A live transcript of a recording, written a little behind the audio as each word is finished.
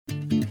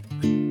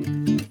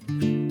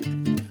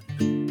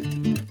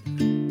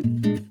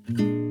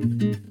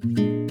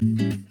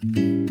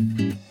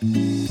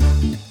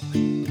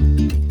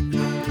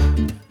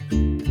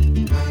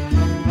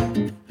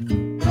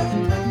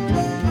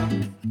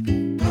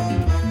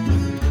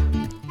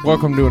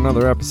Welcome to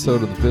another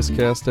episode of the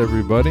Bizcast,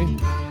 everybody.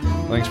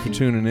 Thanks for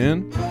tuning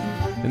in.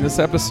 In this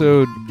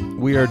episode,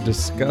 we are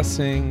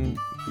discussing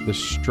the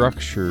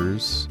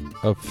structures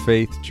of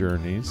faith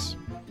journeys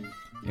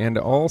and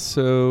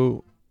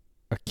also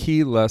a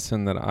key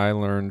lesson that I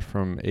learned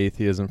from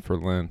Atheism for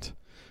Lent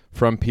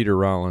from Peter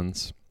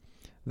Rollins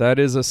that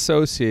is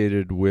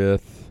associated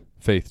with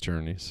faith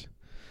journeys.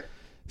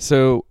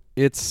 So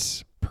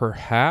it's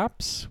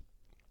perhaps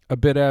a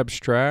bit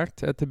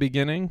abstract at the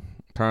beginning.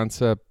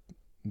 Concept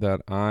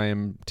that I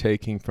am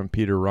taking from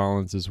Peter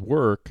Rollins'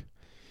 work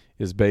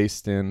is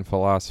based in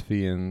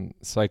philosophy and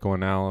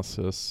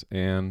psychoanalysis,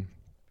 and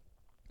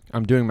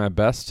I'm doing my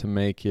best to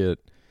make it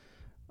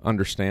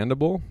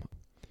understandable,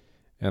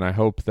 and I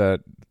hope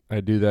that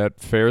I do that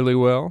fairly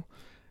well.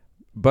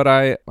 But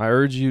I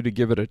urge you to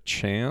give it a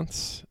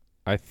chance.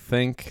 I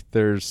think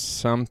there's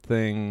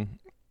something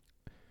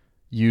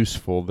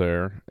useful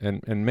there,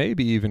 and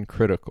maybe even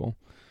critical.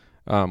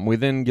 We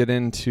then get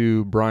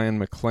into Brian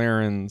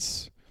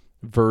McLaren's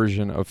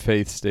version of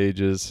faith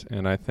stages,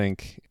 and I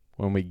think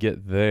when we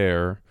get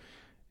there,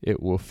 it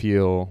will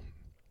feel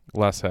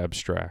less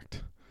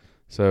abstract.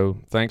 So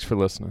thanks for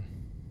listening.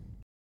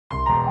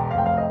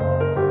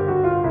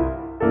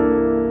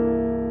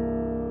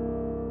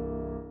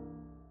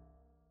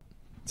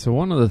 So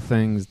one of the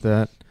things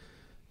that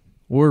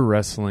we're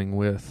wrestling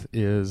with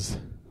is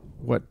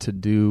what to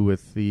do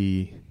with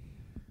the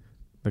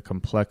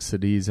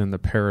complexities and the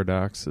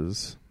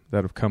paradoxes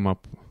that have come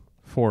up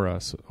for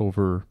us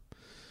over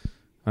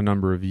a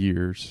number of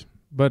years,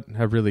 but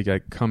have really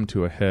come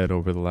to a head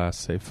over the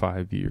last, say,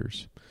 5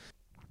 years.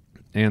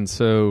 And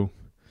so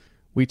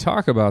we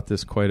talk about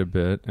this quite a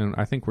bit, and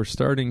I think we're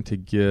starting to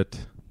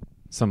get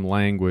some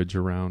language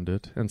around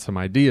it and some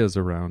ideas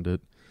around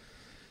it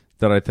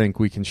that I think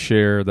we can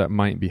share that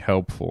might be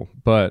helpful.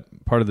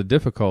 But part of the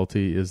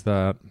difficulty is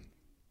that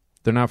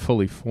they're not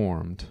fully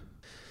formed.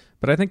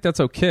 But I think that's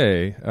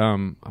okay.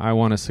 I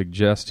want to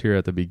suggest here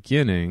at the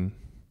beginning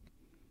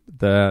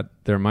that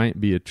there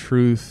might be a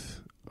truth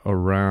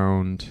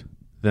around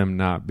them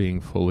not being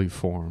fully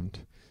formed,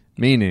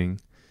 meaning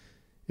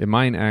it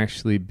might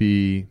actually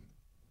be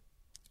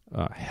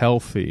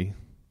healthy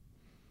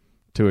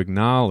to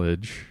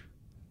acknowledge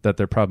that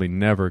they're probably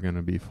never going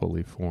to be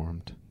fully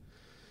formed.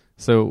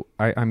 So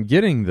I'm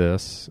getting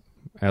this,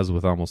 as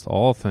with almost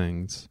all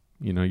things,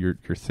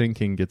 your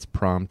thinking gets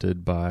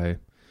prompted by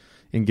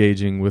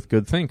engaging with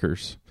good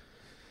thinkers.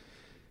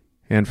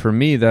 And for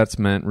me, that's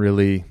meant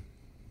really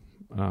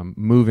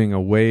moving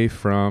away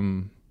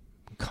from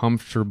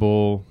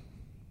comfortable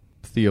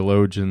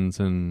theologians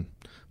and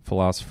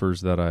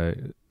philosophers that I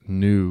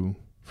knew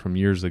from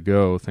years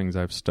ago, things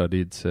I've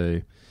studied,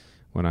 say,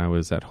 when I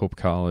was at Hope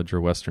College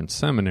or Western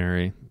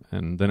Seminary,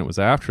 and then it was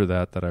after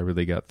that I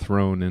really got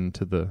thrown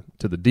into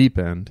the deep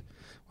end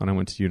when I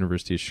went to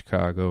University of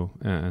Chicago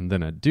and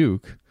then at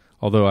Duke,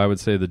 although I would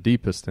say the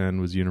deepest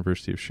end was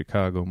University of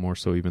Chicago, more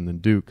so even than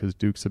Duke, because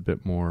Duke's a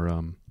bit more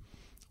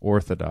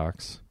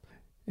orthodox.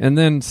 And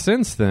then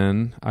since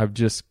then, I've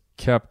just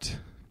kept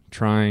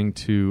trying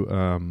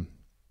to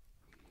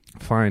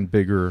find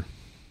bigger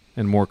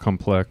and more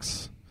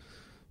complex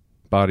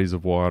bodies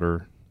of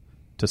water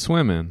to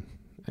swim in.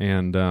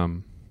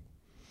 And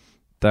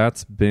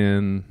that's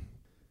been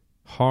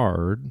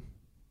hard,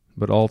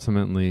 but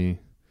ultimately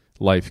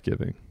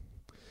life-giving.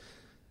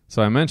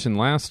 So I mentioned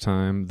last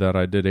time that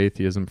I did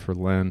Atheism for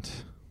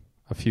Lent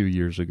a few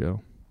years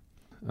ago.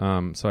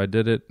 So I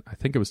did it, I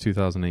think it was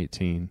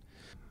 2018.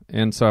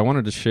 And so I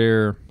wanted to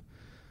share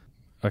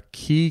a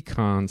key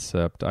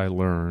concept I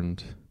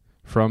learned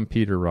from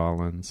Peter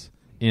Rollins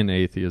in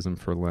Atheism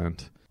for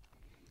Lent.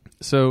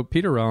 So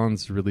Peter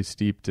Rollins is really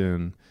steeped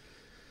in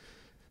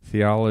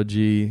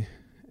theology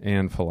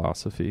and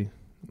philosophy,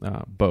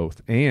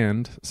 both,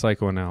 and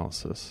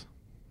psychoanalysis.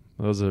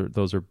 Those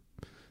are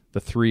the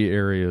three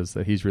areas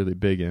that he's really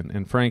big in.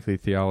 And frankly,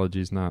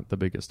 theology is not the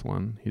biggest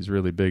one. He's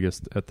really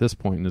biggest at this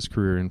point in his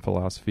career in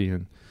philosophy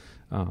and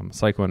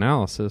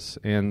psychoanalysis.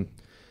 And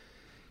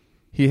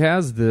he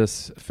has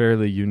this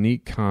fairly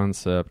unique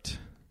concept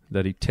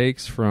that he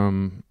takes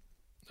from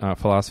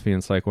philosophy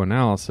and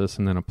psychoanalysis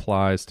and then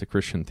applies to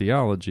Christian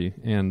theology.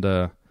 And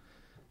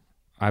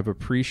I've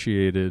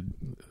appreciated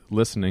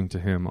listening to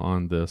him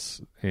on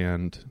this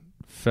and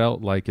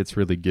felt like it's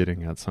really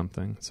getting at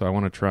something. So I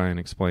want to try and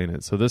explain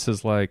it. So this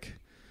is like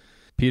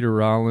Peter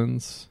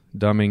Rollins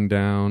dumbing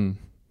down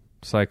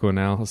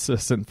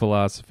psychoanalysis and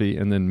philosophy,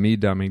 and then me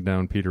dumbing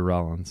down Peter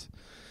Rollins,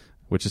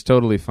 which is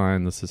totally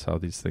fine. This is how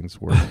these things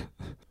work.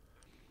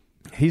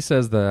 He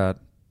says that,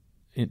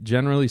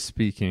 generally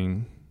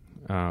speaking,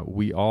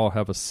 we all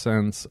have a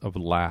sense of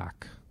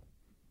lack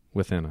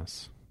within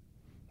us.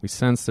 We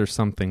sense there's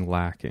something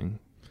lacking.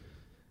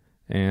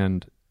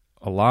 And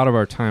a lot of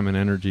our time and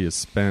energy is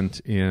spent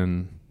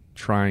in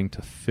trying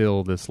to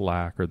fill this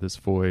lack or this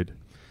void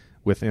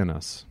within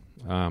us.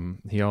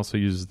 He also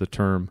uses the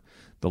term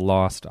the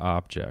lost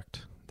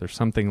object. There's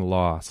something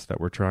lost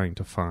that we're trying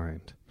to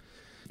find.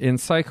 In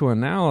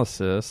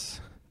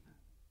psychoanalysis,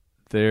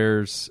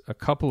 there's a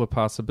couple of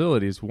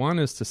possibilities. One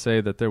is to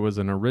say that there was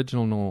an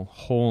original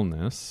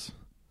wholeness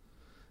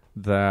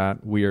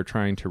that we are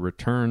trying to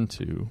return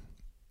to,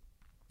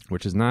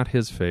 which is not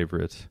his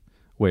favorite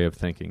way of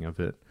thinking of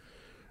it.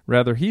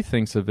 Rather, he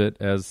thinks of it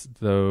as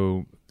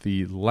though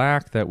the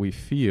lack that we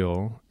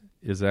feel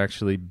is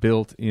actually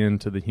built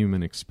into the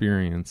human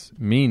experience,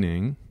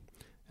 meaning,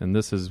 and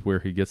this is where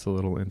he gets a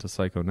little into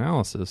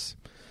psychoanalysis,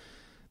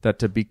 that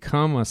to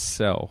become a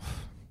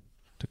self,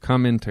 to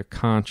come into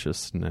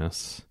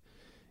consciousness,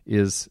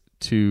 is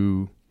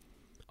to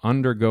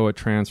undergo a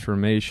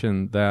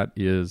transformation that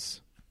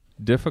is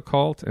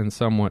difficult and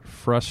somewhat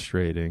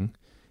frustrating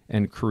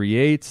and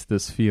creates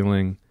this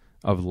feeling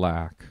of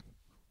lack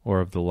or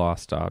of the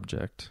lost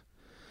object.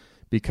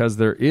 Because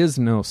there is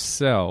no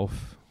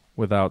self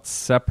without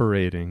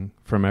separating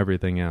from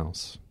everything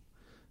else.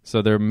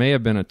 So there may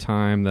have been a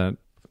time that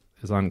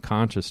is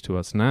unconscious to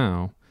us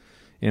now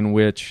in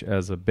which,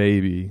 as a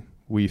baby,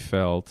 we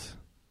felt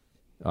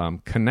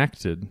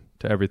connected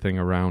to everything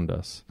around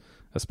us,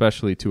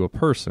 especially to a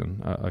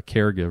person, a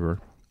caregiver.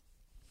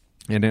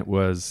 And it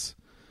was,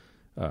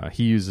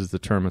 he uses the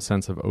term, a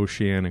sense of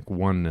oceanic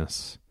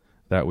oneness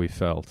that we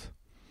felt.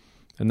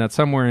 And that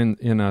somewhere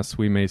in us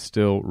we may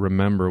still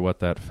remember what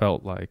that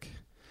felt like.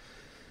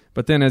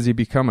 But then as you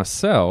become a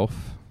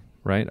self,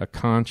 right, a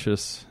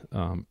conscious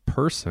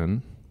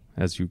person,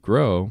 as you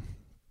grow,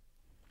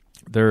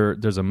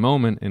 there's a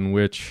moment in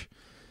which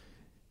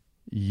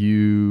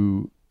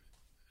you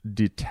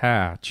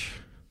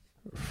detach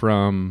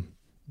from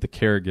the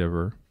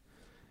caregiver,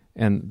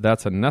 and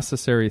that's a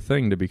necessary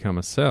thing to become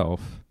a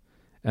self,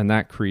 and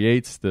that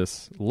creates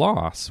this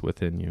loss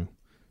within you,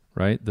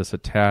 right? This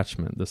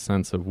attachment, the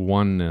sense of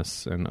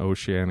oneness and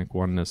oceanic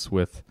oneness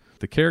with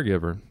the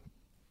caregiver.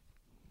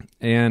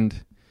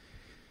 And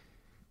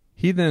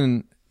he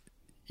then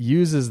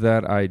uses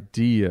that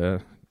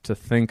idea to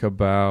think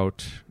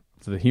about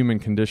the human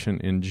condition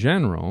in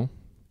general,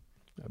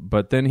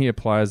 but then he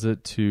applies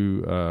it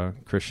to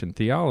Christian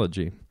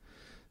theology.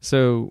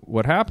 So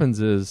what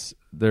happens is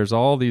there's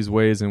all these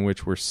ways in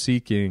which we're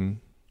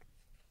seeking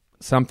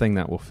something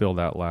that will fill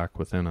that lack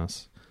within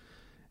us.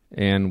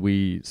 And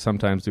we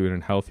sometimes do it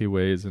in healthy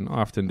ways and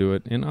often do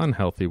it in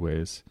unhealthy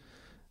ways.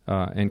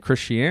 And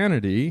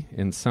Christianity,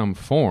 in some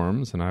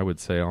forms, and I would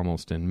say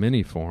almost in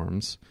many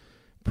forms,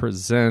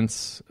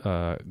 presents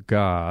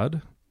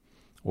God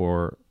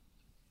or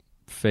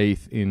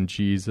faith in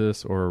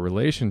Jesus or a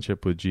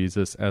relationship with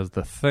Jesus as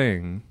the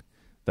thing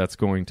that's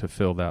going to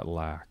fill that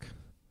lack.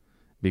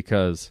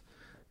 Because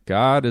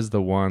God is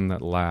the one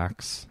that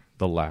lacks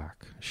the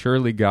lack.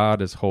 Surely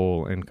God is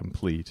whole and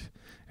complete.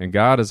 And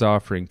God is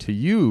offering to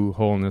you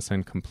wholeness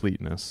and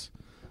completeness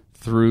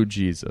through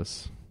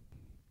Jesus.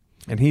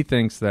 And he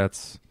thinks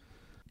that's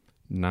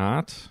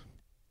not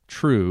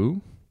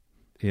true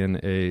in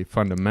a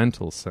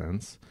fundamental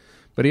sense.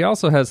 But he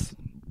also has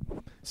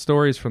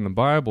stories from the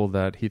Bible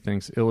that he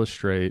thinks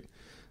illustrate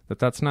that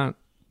that's not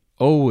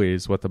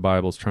always what the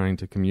Bible's trying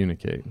to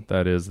communicate.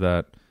 That is,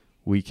 that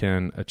we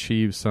can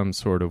achieve some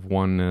sort of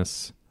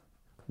oneness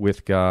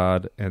with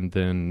God and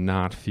then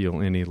not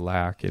feel any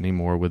lack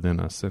anymore within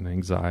us and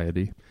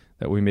anxiety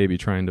that we may be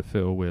trying to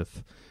fill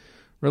with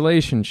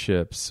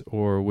relationships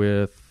or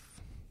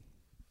with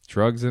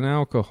drugs and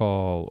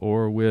alcohol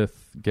or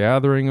with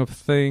gathering of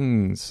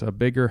things, a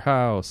bigger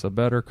house, a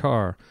better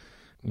car.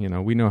 You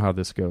know, we know how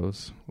this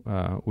goes.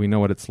 We know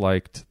what it's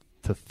like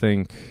to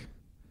think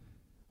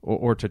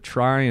or to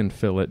try and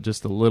fill it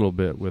just a little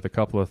bit with a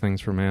couple of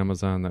things from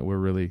Amazon that we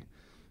really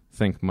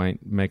think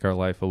might make our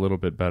life a little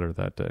bit better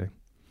that day.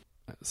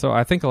 So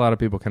I think a lot of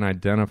people can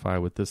identify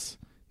with this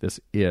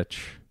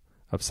itch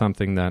of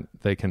something that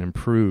they can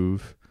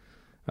improve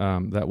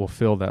that will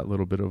fill that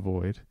little bit of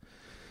void.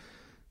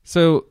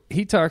 So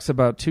he talks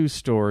about two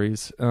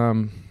stories.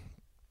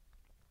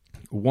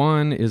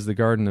 One is the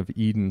Garden of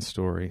Eden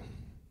story.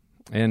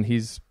 And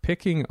he's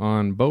picking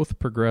on both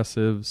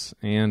progressives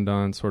and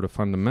on sort of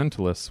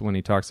fundamentalists when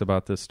he talks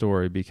about this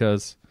story,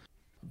 because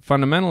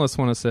fundamentalists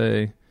want to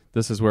say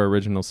this is where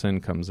original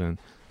sin comes in.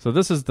 So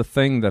this is the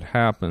thing that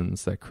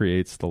happens that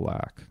creates the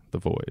lack, the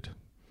void.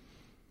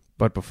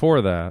 But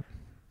before that,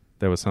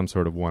 there was some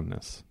sort of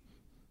oneness,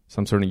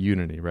 some sort of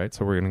unity, right?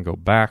 So we're going to go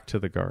back to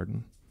the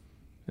garden,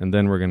 and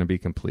then we're going to be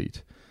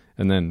complete.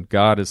 And then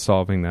God is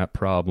solving that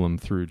problem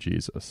through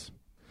Jesus.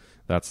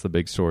 That's the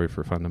big story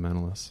for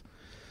fundamentalists.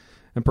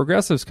 And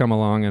progressives come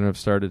along and have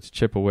started to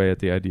chip away at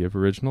the idea of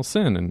original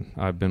sin, and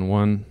I've been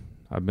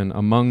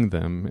among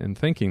them in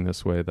thinking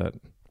this way, that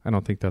I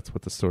don't think that's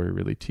what the story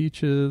really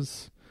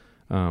teaches.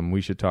 We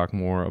should talk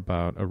more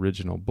about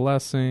original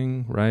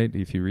blessing, right?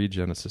 If you read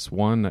Genesis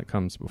 1, that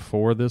comes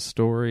before this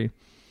story.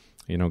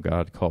 You know,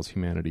 God calls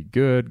humanity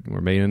good. We're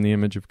made in the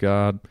image of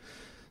God.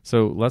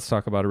 So let's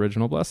talk about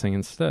original blessing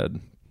instead.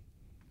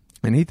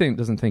 And he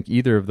doesn't think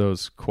either of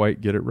those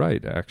quite get it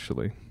right,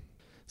 actually.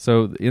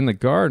 So in the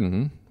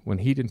garden, when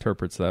he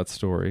interprets that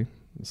story,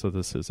 so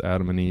this is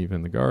Adam and Eve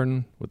in the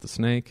garden with the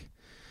snake,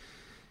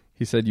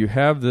 he said, you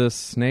have this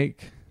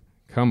snake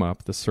come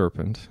up, the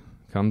serpent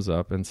comes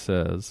up and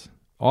says,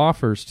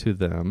 offers to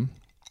them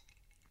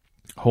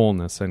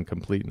wholeness and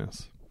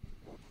completeness.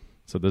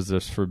 So there's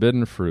this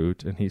forbidden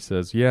fruit, and he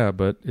says, yeah,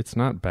 but it's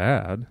not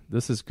bad.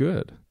 This is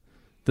good.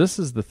 This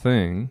is the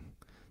thing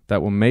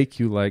that will make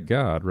you like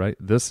God, right?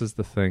 This is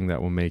the thing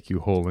that will make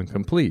you whole and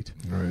complete.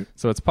 Right.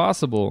 So it's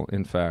possible,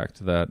 in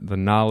fact, that the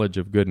knowledge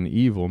of good and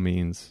evil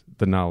means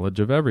the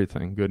knowledge of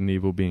everything, good and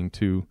evil being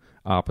two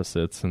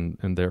opposites, and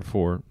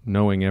therefore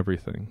knowing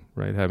everything,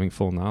 right? Having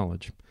full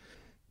knowledge.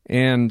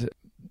 And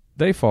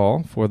they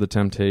fall for the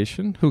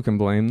temptation. Who can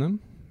blame them?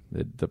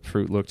 The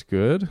fruit looked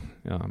good.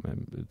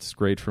 It's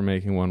great for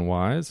making one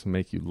wise,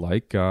 make you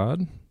like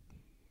God.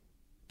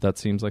 That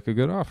seems like a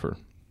good offer.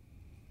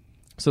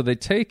 So they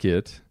take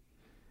it,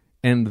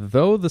 and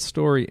though the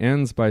story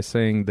ends by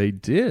saying they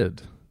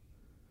did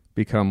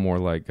become more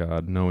like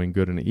God, knowing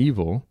good and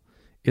evil,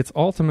 it's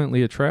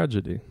ultimately a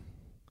tragedy.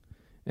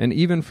 And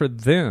even for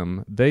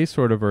them, they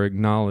sort of are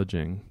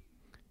acknowledging,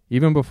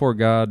 even before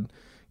God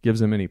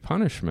gives them any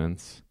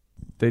punishments,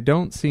 they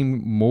don't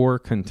seem more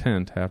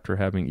content after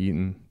having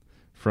eaten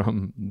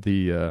from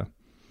the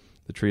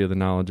tree of the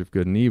knowledge of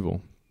good and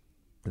evil.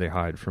 They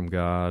hide from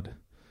God.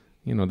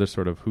 They're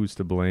sort of who's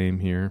to blame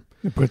here.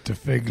 They put the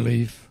fig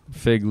leaf.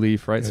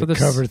 Right? So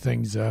cover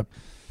things up.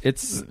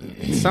 It's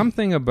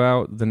something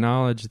about the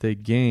knowledge they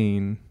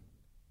gain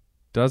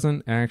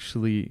doesn't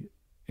actually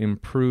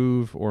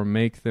improve or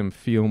make them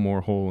feel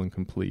more whole and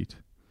complete.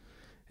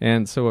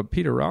 And so what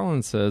Peter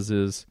Rollins says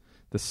is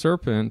the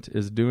serpent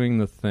is doing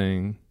the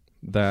thing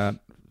that,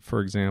 for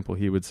example,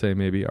 he would say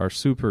maybe our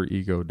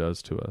superego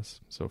does to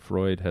us. So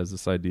Freud has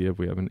this idea of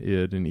we have an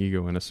id, an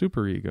ego, and a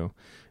superego.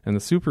 And the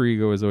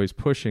superego is always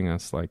pushing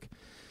us, like,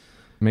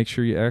 make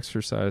sure you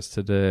exercise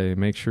today,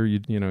 make sure you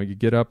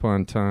get up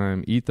on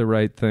time, eat the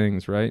right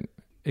things, right?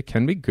 It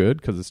can be good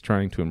because it's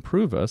trying to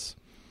improve us,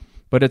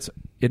 but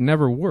it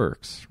never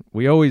works.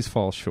 We always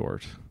fall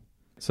short.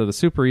 So the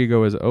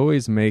superego is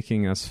always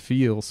making us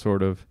feel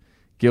sort of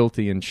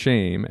guilty and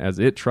shame as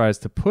it tries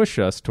to push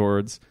us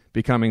towards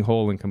becoming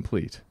whole and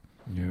complete.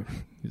 Yeah.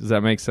 Does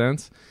that make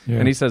sense? Yeah.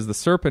 And he says the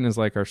serpent is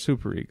like our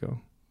superego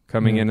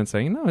coming in and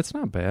saying, no, it's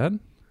not bad.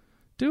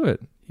 Do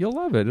it. You'll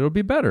love it. It'll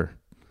be better.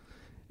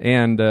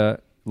 And lo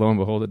and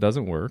behold, it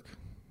doesn't work.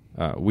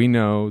 We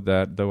know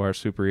that though our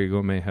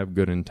superego may have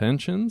good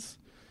intentions,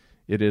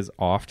 it is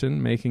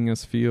often making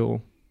us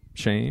feel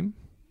shame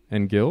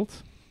and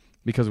guilt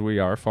because we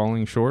are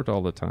falling short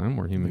all the time.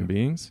 We're human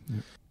beings.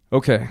 Yeah.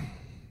 Okay.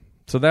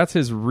 So that's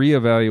his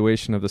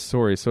reevaluation of the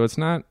story. So it's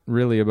not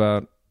really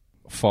about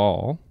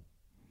fall.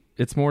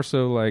 It's more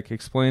so like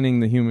explaining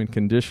the human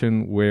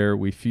condition where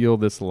we feel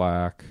this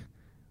lack,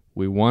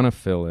 we want to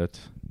fill it,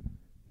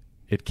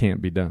 it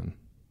can't be done.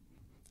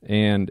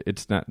 And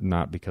it's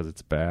not because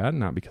it's bad,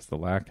 not because the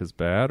lack is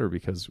bad or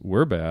because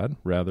we're bad.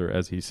 Rather,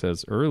 as he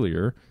says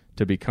earlier,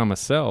 to become a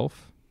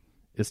self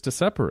is to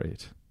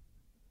separate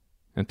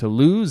and to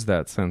lose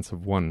that sense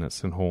of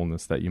oneness and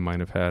wholeness that you might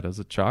have had as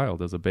a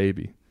child, as a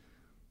baby.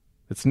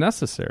 It's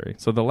necessary.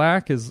 So the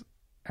lack is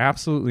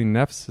absolutely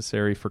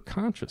necessary for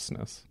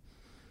consciousness.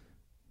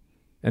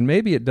 And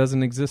maybe it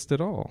doesn't exist at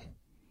all.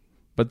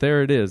 But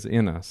there it is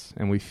in us,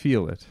 and we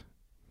feel it.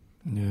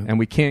 Yeah. And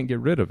we can't get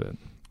rid of it.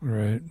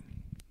 Right.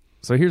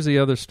 So here's the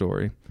other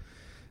story.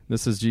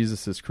 This is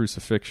Jesus'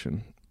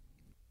 crucifixion.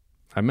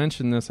 I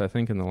mentioned this, I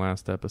think, in the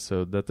last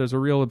episode, that there's a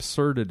real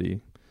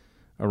absurdity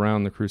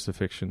around the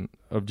crucifixion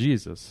of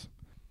Jesus.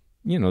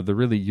 The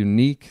really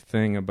unique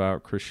thing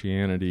about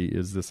Christianity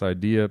is this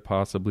idea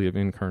possibly of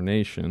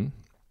incarnation,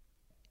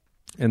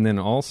 and then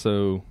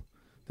also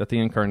that the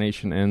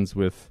incarnation ends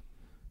with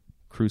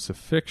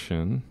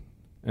crucifixion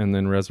and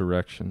then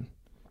resurrection.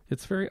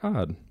 It's very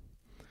odd.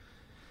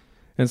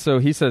 And so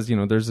he says,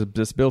 there's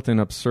this built-in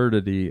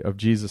absurdity of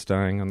Jesus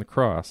dying on the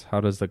cross. How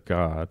does the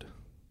God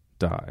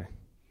die?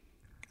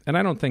 And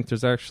I don't think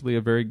there's actually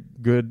a very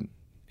good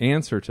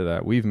answer to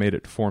that. We've made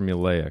it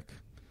formulaic.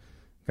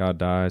 God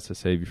dies to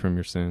save you from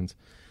your sins.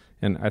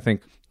 And I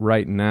think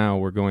right now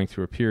we're going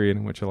through a period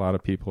in which a lot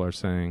of people are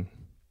saying,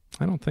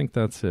 I don't think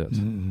that's it,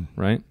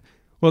 right?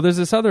 Well, there's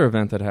this other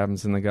event that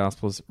happens in the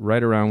Gospels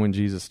right around when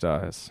Jesus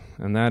dies,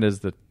 and that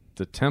is that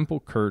the temple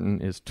curtain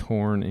is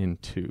torn in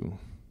two.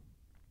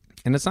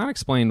 And it's not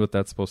explained what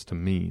that's supposed to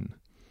mean,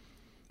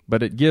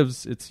 but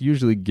it's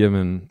usually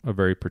given a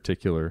very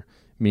particular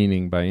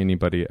meaning by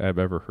anybody I've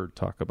ever heard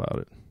talk about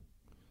it.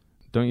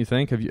 Don't you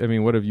think?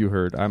 What have you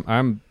heard?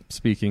 I'm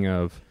speaking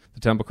of the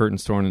temple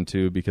curtain's torn in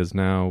two because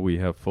now we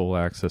have full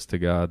access to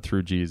God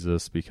through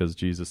Jesus because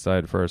Jesus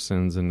died for our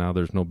sins and now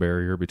there's no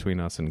barrier between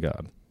us and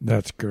God.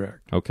 That's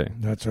correct. Okay.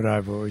 That's what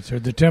I've always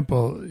heard. The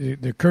temple,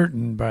 the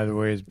curtain, by the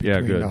way, is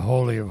between the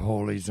Holy of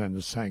Holies and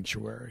the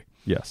sanctuary.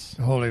 Yes.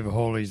 The Holy of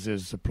Holies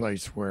is the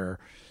place where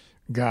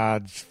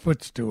God's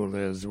footstool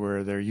is,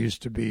 where there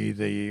used to be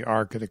the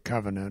Ark of the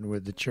Covenant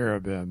with the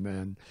cherubim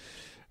and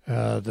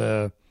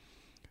the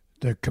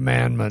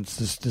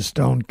commandments, the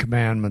stone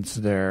commandments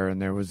there,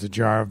 and there was a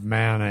jar of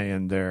manna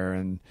in there,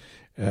 and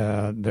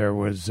there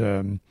was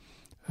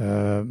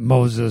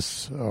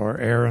Moses or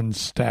Aaron's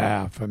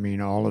staff.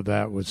 All of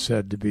that was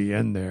said to be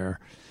in there.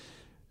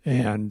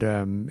 And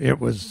it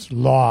was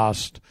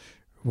lost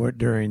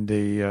during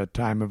the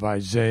time of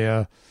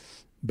Isaiah,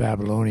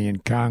 Babylonian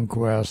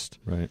conquest.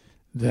 Right.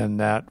 Then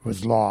that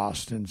was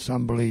lost. And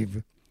some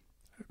believe,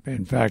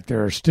 in fact,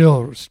 there are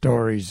still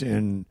stories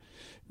in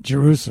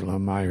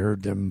Jerusalem, I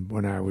heard them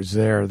when I was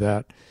there,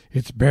 that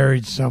it's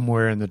buried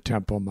somewhere in the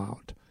Temple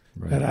Mount.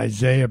 Right. That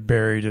Isaiah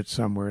buried it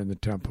somewhere in the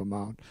Temple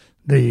Mount,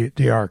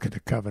 the Ark of the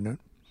Covenant.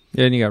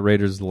 Yeah, and you got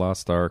Raiders of the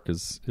Lost Ark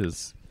is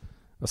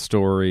a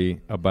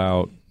story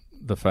about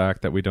the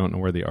fact that we don't know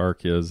where the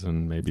Ark is,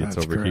 and maybe it's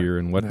over here,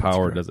 and what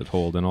power does it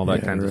hold, and all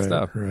that kind of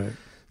stuff. Right.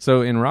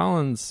 So in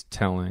Rollins'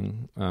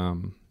 telling,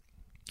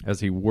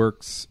 as he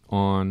works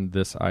on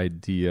this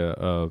idea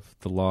of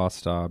the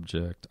lost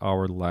object,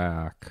 our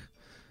lack,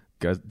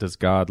 does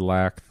God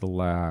lack the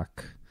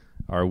lack?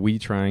 Are we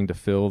trying to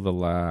fill the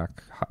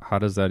lack? How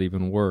does that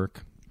even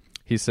work?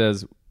 He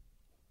says,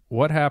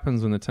 what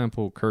happens when the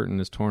temple curtain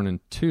is torn in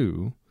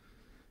two?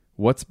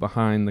 What's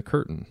behind the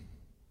curtain?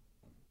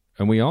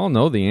 And we all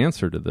know the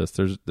answer to this.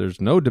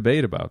 There's no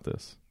debate about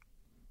this.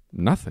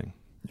 Nothing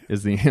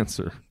is the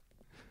answer.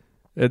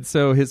 And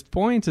so his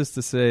point is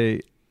to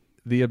say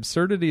the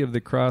absurdity of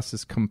the cross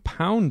is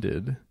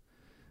compounded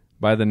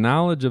by the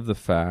knowledge of the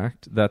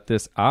fact that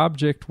this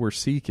object we're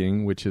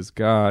seeking, which is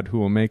God, who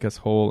will make us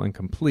whole and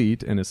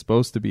complete and is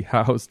supposed to be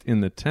housed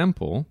in the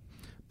temple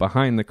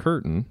behind the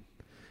curtain,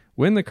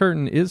 when the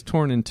curtain is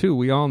torn in two,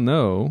 we all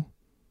know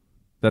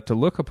that to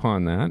look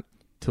upon that,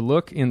 to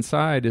look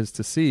inside is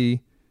to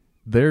see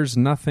there's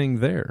nothing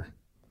there.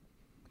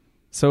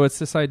 So it's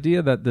this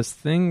idea that this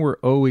thing we're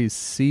always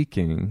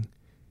seeking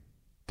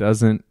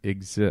doesn't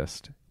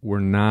exist. We're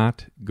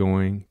not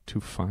going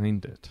to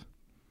find it.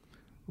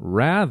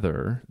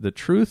 Rather, the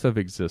truth of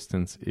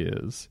existence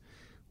is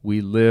we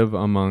live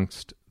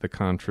amongst the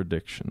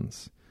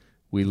contradictions.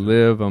 We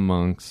live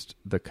amongst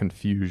the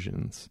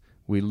confusions.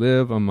 We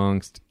live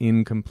amongst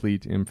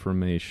incomplete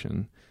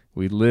information.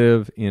 We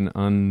live in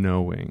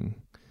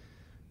unknowing.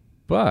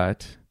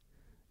 But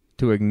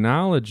to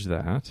acknowledge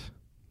that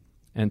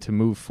and to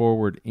move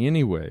forward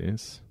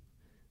anyways,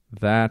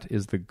 that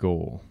is the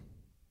goal.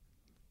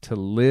 To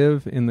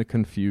live in the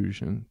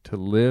confusion, to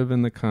live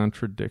in the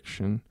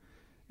contradiction,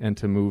 and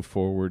to move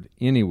forward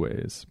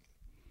anyways.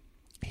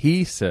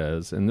 He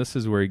says, and this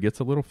is where he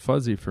gets a little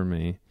fuzzy for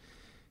me,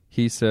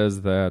 he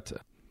says that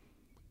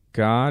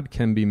God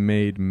can be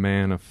made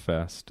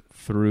manifest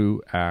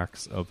through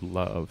acts of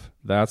love.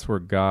 That's where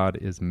God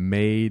is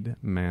made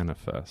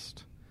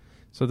manifest.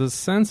 So the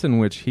sense in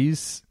which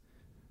he's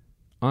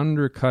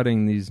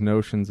undercutting these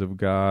notions of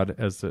God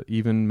as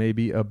even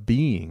maybe a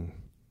being,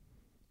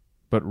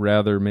 but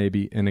rather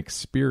maybe an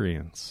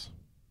experience.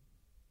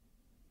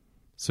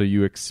 So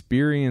you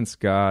experience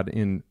God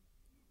in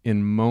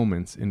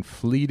moments, in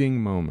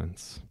fleeting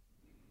moments.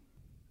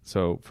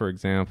 So, for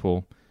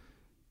example,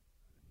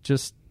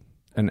 just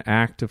an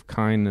act of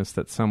kindness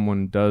that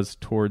someone does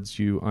towards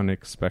you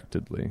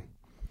unexpectedly,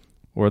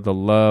 or the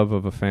love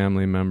of a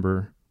family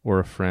member or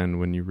a friend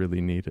when you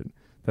really need it.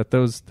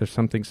 There's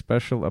something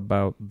special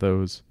about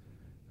those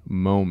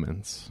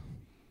moments.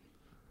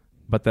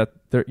 But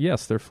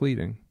they're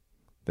fleeting.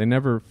 They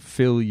never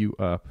fill you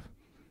up.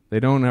 They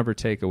don't ever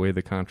take away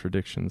the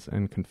contradictions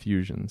and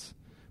confusions,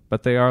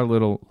 but they are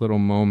little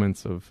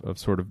moments of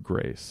sort of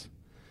grace.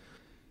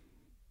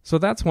 So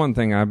that's one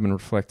thing I've been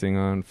reflecting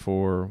on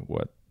for,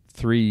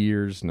 3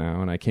 years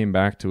now, and I came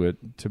back to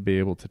it to be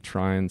able to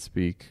try and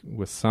speak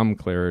with some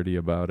clarity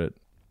about it.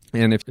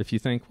 And if you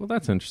think, well,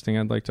 that's interesting,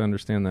 I'd like to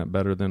understand that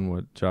better than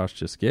what Josh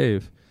just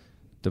gave,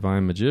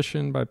 Divine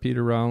Magician by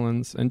Peter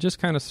Rollins, and just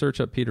kind of search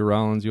up Peter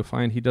Rollins, you'll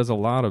find he does a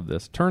lot of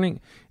this.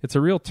 It's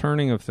a real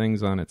turning of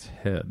things on its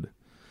head.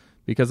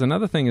 Because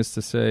another thing is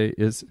to say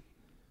is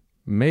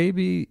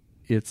maybe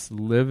it's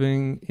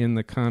living in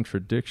the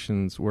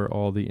contradictions where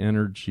all the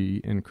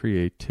energy and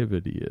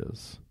creativity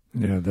is.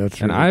 Yeah,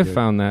 that's and really I've good.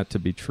 found that to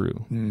be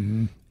true.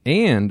 Mm-hmm.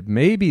 And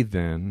maybe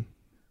then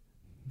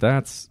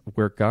that's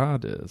where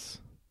God is.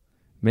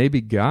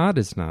 Maybe God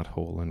is not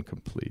whole and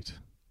complete.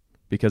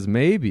 Because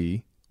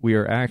maybe we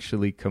are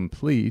actually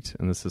complete,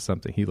 and this is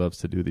something he loves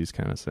to do, these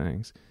kind of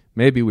sayings.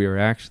 Maybe we are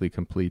actually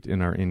complete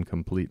in our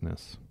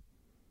incompleteness.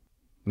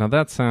 Now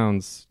that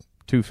sounds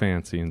too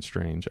fancy and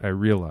strange, I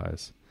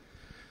realize.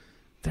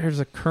 There's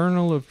a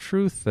kernel of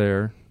truth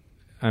there.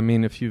 I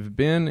mean, if you've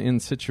been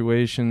in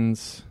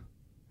situations,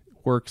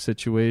 work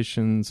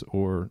situations,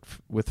 or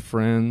with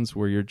friends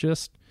where you're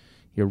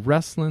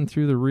wrestling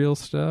through the real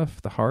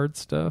stuff, the hard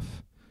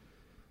stuff,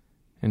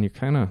 and you're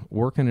kind of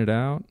working it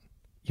out,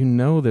 you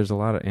know there's a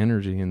lot of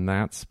energy in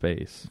that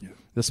space. Yeah.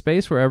 The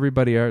space where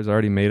everybody has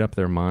already made up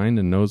their mind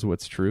and knows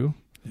what's true,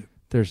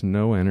 there's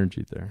no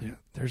energy there. Yeah.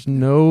 There's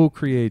no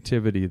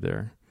creativity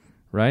there,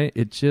 right?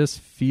 It just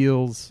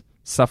feels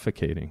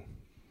suffocating.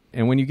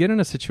 And when you get in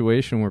a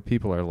situation where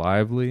people are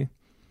lively,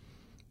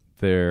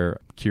 they're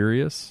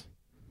curious,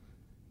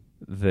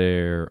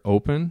 they're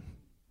open,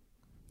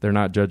 they're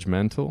not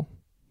judgmental,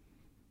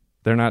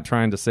 they're not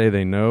trying to say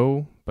they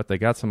know, but they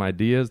got some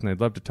ideas and they'd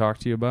love to talk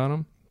to you about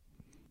them,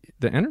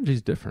 the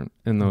energy's different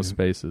in those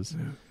spaces.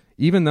 Yeah.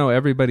 even though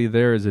everybody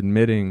there is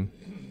admitting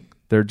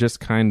they're just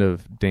kind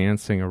of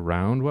dancing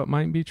around what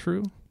might be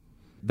true,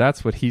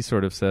 that's what he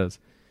sort of says.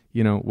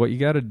 You know, what you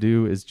got to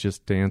do is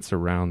just dance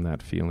around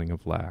that feeling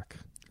of lack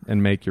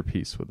and make your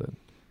peace with it.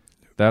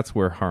 That's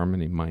where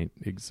harmony might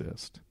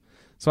exist.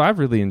 So I've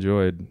really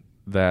enjoyed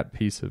that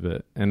piece of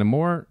it. And the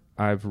more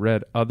I've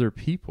read other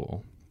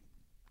people,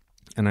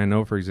 and I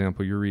know, for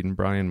example, you're reading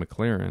Brian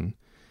McLaren,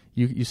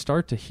 you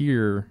start to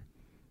hear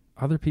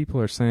other people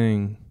are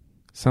saying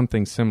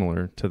something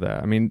similar to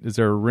that. I mean, is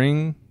there a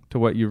ring to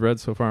what you've read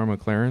so far,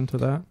 McLaren, to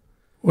that?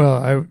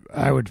 Well,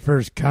 I would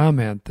first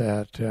comment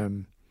that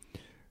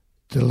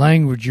the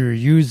language you're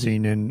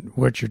using and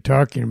what you're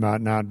talking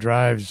about now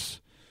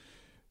drives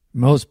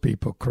most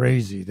people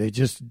crazy. They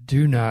just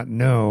do not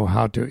know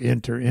how to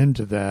enter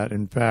into that.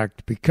 In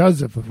fact,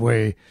 because of the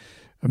way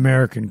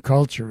American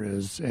culture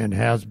is and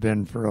has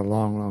been for a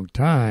long, long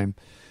time,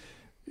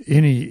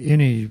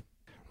 any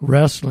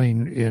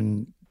wrestling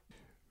in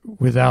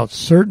without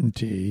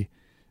certainty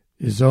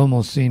is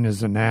almost seen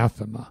as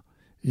anathema.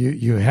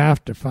 You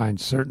have to find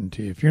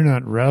certainty. If you're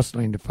not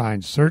wrestling to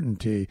find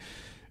certainty,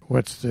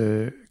 what's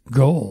the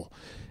goal?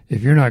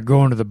 If you're not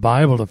going to the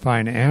Bible to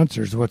find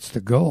answers, what's the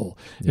goal?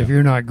 Yeah. If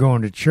you're not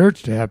going to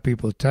church to have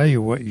people tell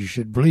you what you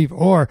should believe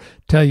or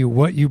tell you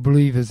what you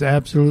believe is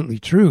absolutely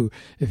true,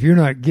 if you're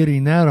not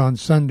getting that on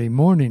Sunday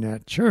morning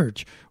at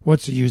church,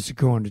 what's the use of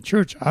going to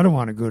church? I don't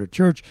want to go to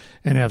church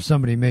and have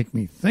somebody make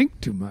me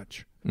think too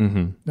much.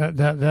 Mm-hmm.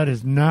 That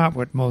is not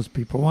what most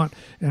people want.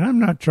 And I'm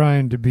not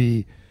trying to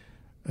be...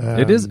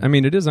 it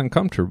is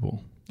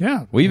uncomfortable.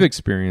 Yeah. We've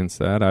experienced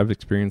that. I've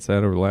experienced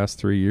that over the last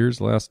 3 years,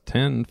 last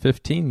 10,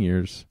 15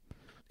 years.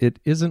 It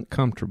isn't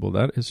comfortable.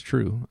 That is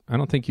true. I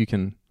don't think you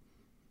can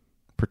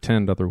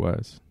pretend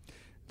otherwise.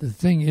 The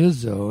thing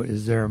is, though,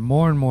 is there are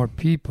more and more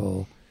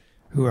people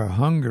who are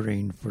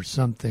hungering for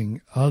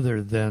something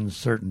other than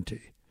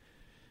certainty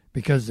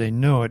because they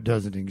know it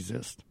doesn't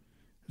exist.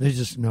 They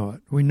just know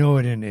it. We know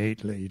it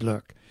innately.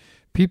 Look,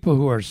 people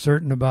who are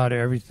certain about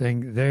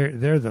everything,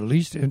 they're the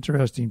least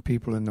interesting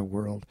people in the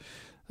world.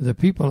 The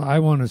people I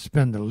want to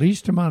spend the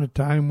least amount of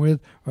time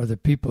with are the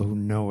people who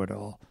know it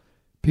all.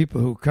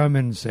 People who come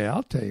in and say,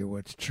 I'll tell you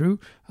what's true.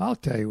 I'll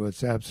tell you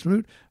what's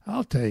absolute.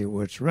 I'll tell you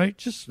what's right.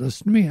 Just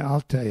listen to me.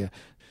 I'll tell you.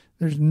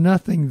 There's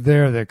nothing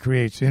there that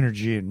creates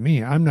energy in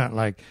me. I'm not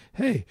like,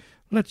 hey,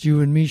 let's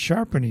you and me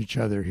sharpen each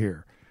other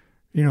here.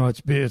 You know,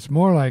 it's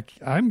more like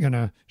I'm going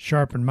to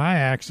sharpen my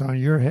axe on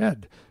your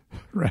head,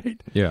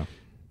 right? Yeah.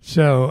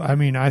 So, I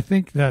mean, I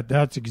think that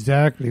that's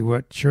exactly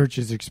what church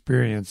is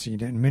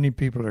experiencing, and many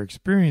people are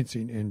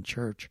experiencing in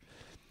church,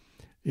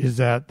 is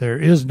that there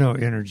is no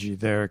energy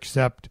there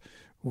except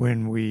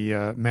when we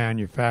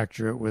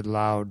manufacture it with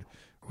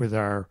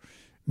our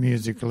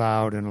music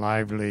loud and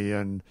lively.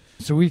 And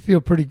so we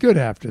feel pretty good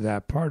after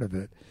that part of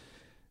it.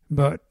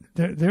 But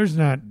there's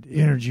not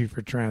energy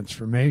for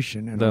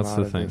transformation in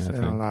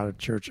a lot of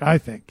church, I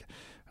think.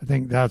 I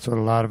think that's what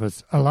a lot of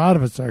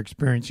us are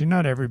experiencing.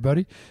 Not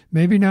everybody,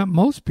 maybe not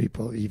most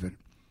people even,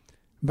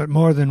 but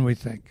more than we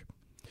think.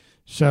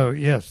 So,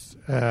 yes,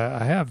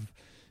 I have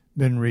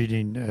been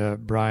reading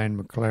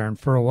Brian McLaren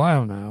for a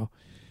while now.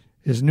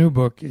 His new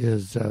book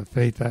is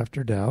Faith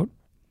After Doubt,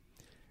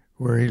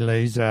 where he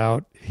lays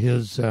out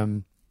his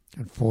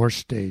 4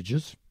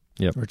 stages,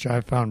 which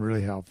I found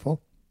really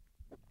helpful.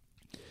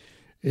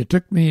 It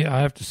took me,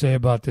 I have to say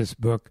about this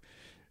book,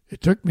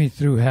 it took me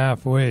through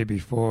halfway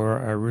before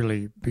I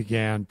really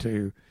began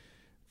to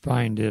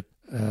find it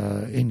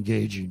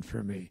engaging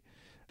for me.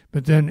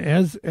 But then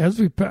as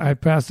I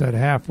passed that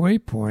halfway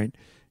point,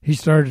 he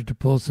started to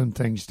pull some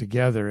things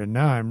together, and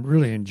now I'm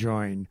really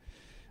enjoying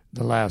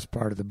the last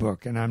part of the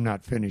book, and I'm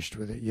not finished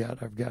with it yet.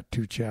 I've got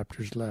 2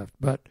 chapters left,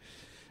 but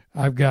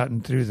I've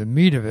gotten through the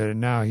meat of it, and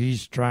now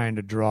he's trying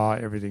to draw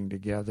everything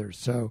together.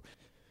 So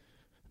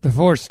the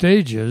 4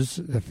 stages,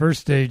 the first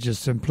stage is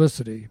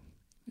simplicity,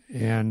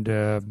 and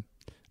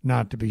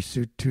not to be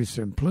too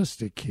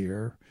simplistic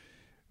here,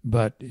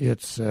 but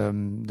it's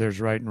there's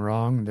right and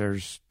wrong,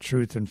 there's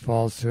truth and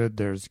falsehood,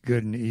 there's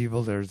good and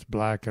evil, there's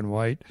black and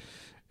white,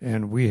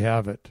 and we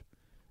have it.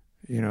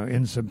 You know,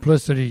 in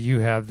simplicity,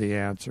 you have the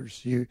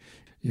answers. You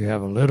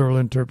have a literal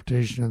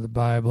interpretation of the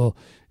Bible.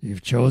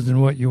 You've chosen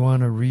what you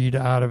want to read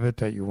out of it,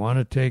 that you want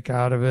to take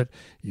out of it.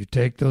 You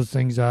take those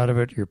things out of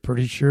it. You're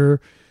pretty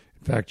sure.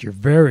 In fact, you're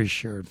very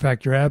sure. In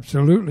fact, you're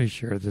absolutely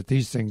sure that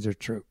these things are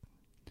true.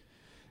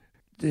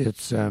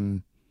 It's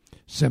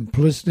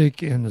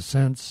simplistic in the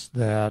sense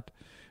that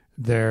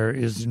there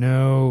is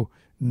no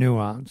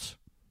nuance.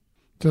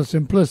 So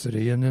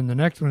simplicity. And then the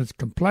next one is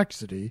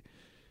complexity.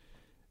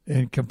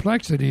 And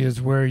complexity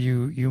is where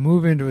you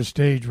move into a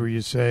stage where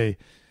you say,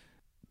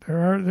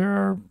 there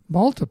are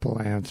multiple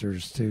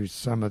answers to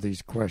some of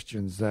these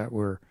questions that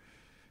we're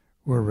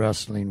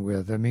wrestling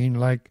with. I mean,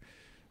 like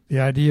the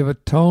idea of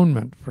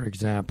atonement, for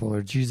example,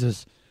 or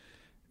Jesus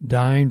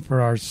dying for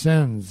our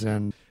sins.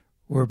 And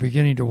we're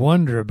beginning to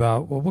wonder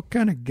about, well, what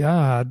kind of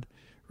God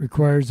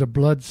requires a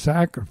blood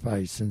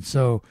sacrifice? And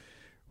so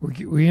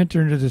we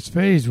enter into this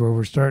phase where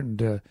we're starting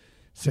to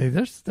say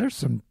there's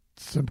some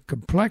some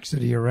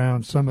complexity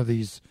around some of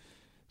these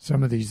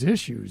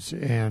issues,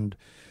 and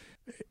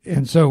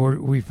so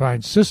we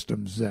find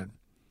systems then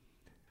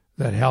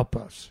that help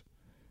us,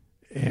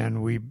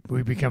 and we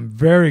become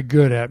very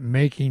good at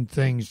making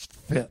things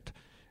fit.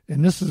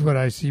 And this is what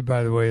I see,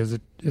 by the way, as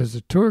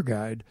a tour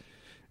guide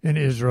in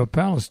Israel,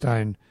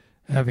 Palestine,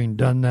 having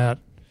done that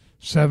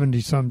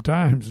 70-some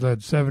times, led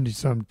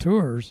 70-some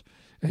tours,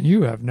 and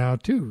you have now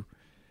too.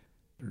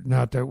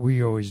 Not that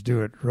we always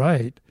do it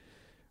right,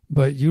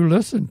 but you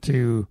listen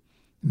to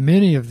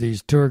many of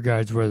these tour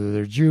guides, whether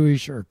they're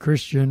Jewish or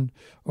Christian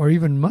or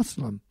even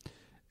Muslim,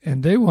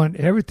 and they want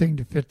everything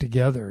to fit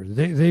together.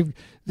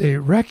 They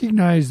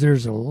recognize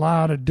there's a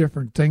lot of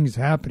different things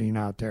happening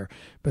out there,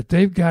 but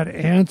they've got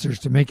answers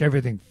to make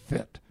everything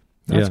fit.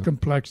 That's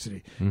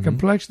complexity. Mm-hmm.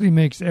 Complexity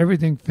makes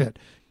everything fit.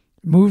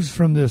 Moves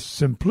from this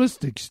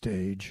simplistic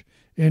stage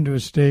into a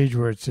stage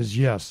where it says,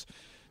 yes.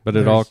 But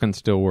it all can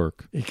still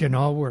work. It can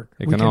all work.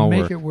 We can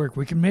make it work.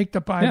 We can make the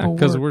Bible work.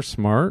 Because we're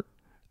smart.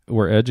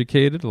 We're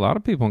educated. A lot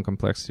of people in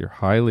complexity are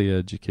highly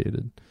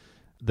educated.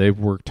 They've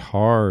worked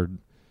hard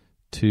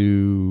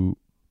to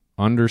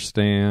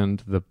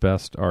understand the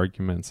best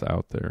arguments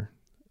out there,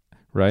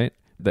 right?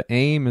 The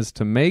aim is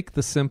to make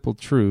the simple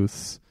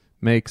truths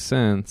make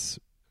sense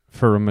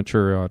for a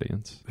mature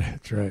audience.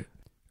 That's right.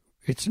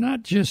 It's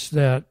not just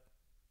that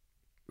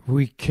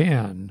we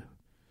can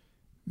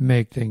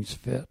make things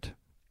fit,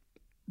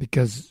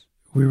 because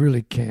we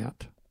really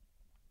can't.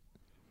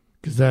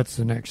 Because that's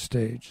the next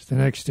stage. The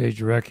next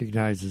stage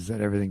recognizes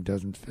that everything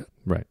doesn't fit.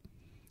 Right.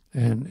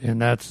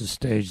 And that's the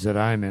stage that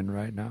I'm in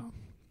right now.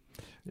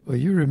 Well,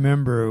 you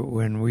remember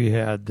when we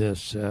had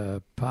this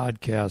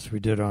podcast we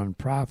did on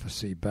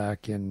prophecy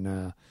back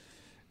in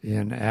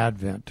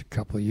Advent a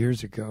couple of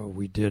years ago.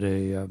 We did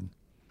a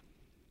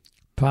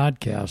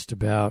podcast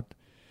about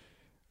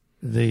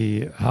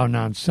how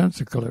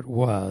nonsensical it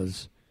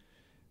was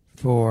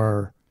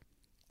for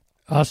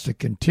us to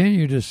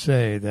continue to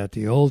say that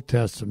the Old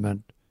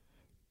Testament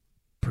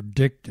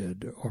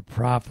predicted or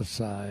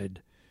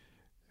prophesied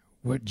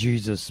what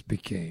Jesus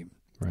became.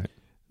 Right.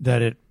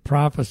 That it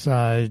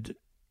prophesied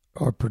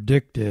or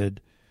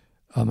predicted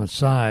a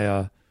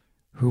Messiah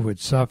who would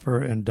suffer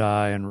and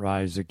die and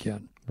rise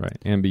again. Right,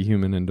 and be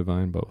human and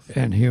divine both.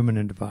 And human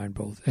and divine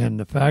both. And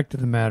the fact of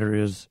the matter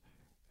is,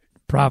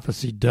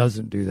 prophecy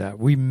doesn't do that.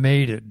 We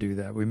made it do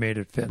that. We made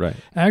it fit. Right.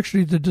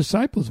 Actually, the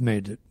disciples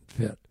made it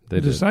fit.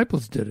 The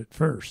disciples did it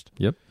first.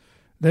 Yep.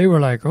 They were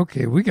like,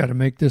 okay, we got to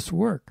make this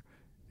work.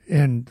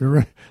 And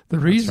the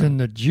reason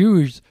the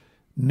Jews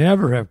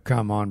never have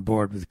come on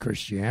board with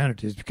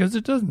Christianity is because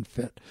it doesn't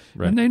fit.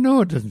 Right. And they know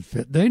it doesn't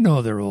fit. They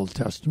know their Old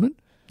Testament.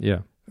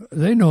 Yeah.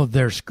 They know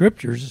their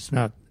scriptures.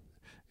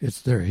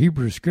 It's their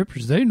Hebrew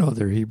scriptures. They know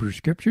their Hebrew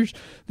scriptures.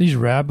 These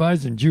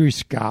rabbis and Jewish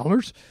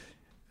scholars,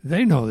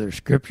 they know their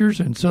scriptures,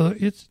 and so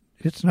it's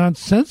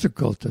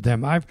nonsensical to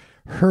them. I've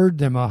heard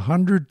them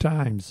 100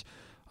 times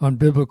on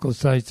biblical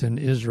sites in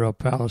Israel,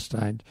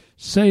 Palestine,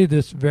 say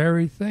this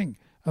very thing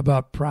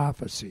about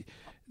prophecy.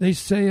 They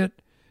say it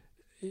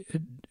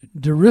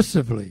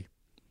derisively.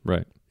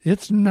 Right.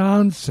 It's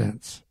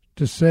nonsense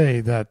to say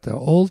that the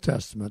Old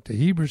Testament, the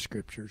Hebrew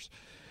scriptures,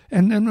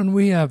 and then when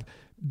we have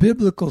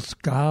biblical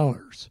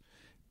scholars,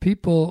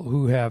 people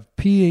who have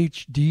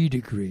PhD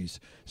degrees,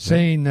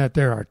 saying that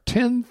there are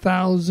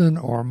 10,000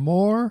 or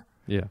more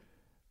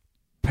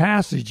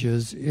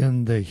passages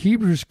in the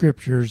Hebrew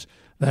scriptures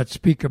that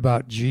speak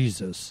about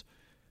Jesus,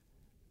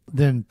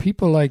 then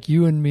people like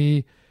you and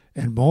me,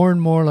 and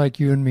more like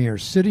you and me, are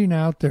sitting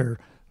out there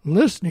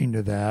listening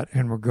to that,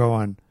 and we're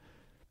going,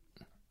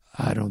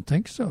 I don't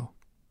think so.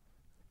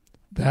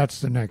 That's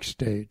the next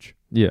stage.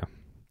 Yeah.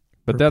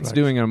 But that's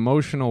doing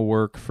emotional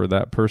work for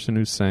that person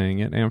who's saying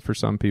it and for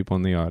some people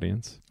in the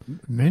audience.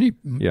 Maybe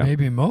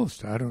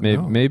most. I don't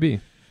know. Maybe.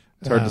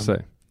 It's hard to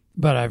say.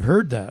 But I've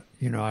heard that.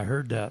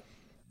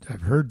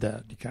 I've heard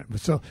that.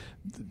 So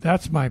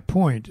that's my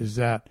point, is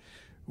that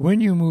when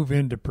you move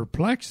into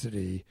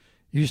perplexity,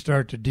 you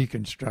start to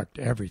deconstruct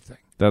everything.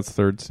 That's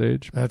third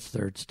stage? That's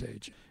third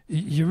stage.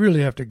 You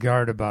really have to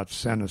guard about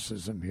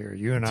cynicism here.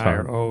 You and I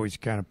are always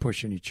kind of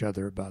pushing each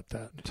other about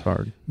that. It's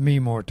hard. Me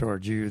more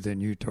toward you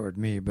than you toward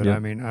me. But I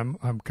mean,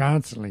 I'm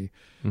constantly,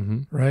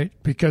 right?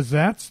 Because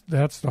that's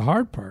the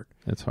hard part.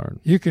 It's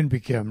hard. You can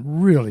become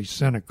really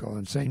cynical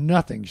and say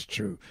nothing's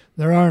true.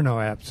 There are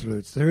no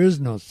absolutes. There is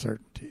no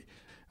certainty.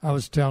 I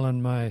was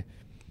telling my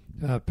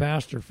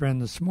pastor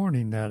friend this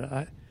morning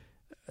that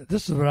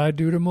this is what I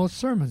do to most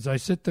sermons. I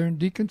sit there and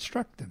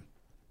deconstruct them.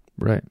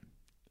 Right.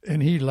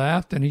 And he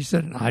laughed and he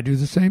said, I do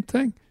the same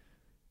thing.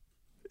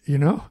 He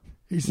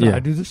said, I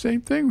do the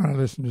same thing when I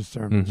listen to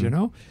sermons,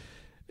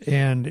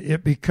 And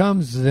it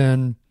becomes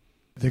then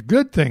the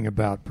good thing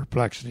about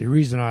perplexity. The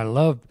reason I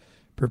love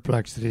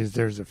perplexity is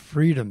there's a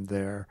freedom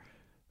there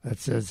that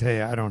says,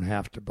 hey, I don't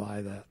have to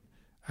buy that.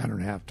 I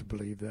don't have to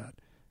believe that.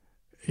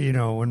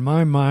 When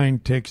my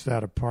mind takes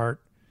that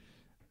apart,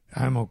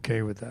 I'm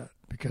okay with that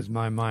because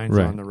my mind's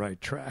on the right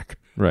track.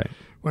 Right.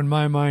 When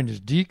my mind is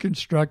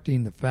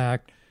deconstructing the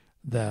fact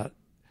that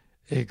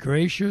a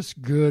gracious,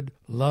 good,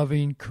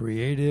 loving,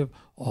 creative,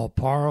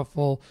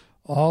 all-powerful,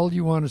 all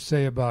you want to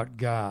say about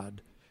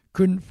God,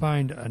 couldn't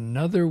find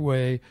another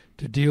way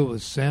to deal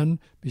with sin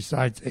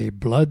besides a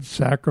blood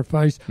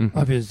sacrifice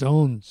of his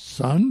own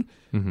son,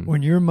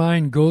 when your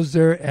mind goes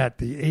there at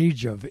the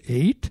age of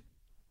 8,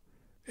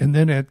 and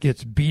then it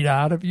gets beat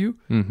out of you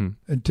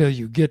until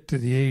you get to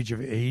the age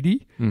of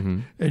 80,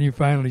 and you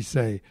finally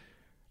say,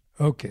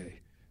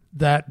 okay,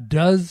 that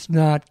does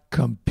not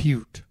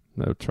compute.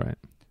 That's right.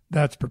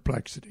 That's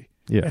perplexity.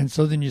 Yeah. And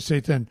so then you say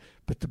then,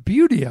 but the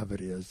beauty of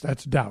it is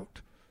that's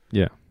doubt.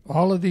 Yeah.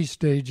 All of these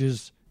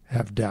stages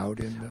have doubt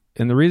in them.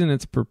 And the reason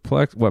it's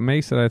what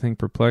makes it, I think,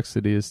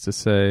 perplexity is to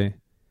say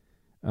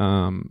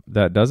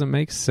that doesn't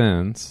make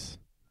sense,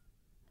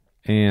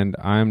 and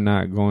I'm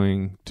not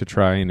going to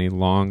try any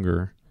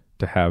longer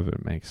to have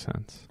it make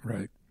sense.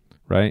 Right.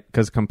 Right?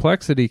 Because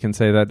complexity can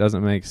say that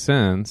doesn't make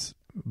sense,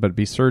 but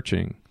be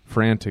searching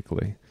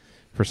frantically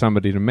for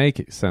somebody to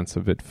make sense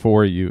of it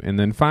for you, and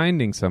then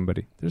finding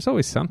somebody. There's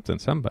always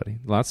somebody.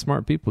 Lots of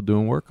smart people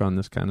doing work on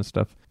this kind of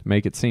stuff to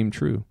make it seem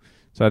true.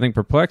 So I think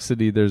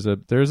perplexity, there's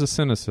a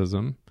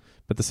cynicism,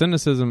 but the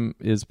cynicism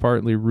is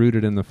partly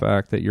rooted in the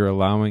fact that you're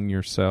allowing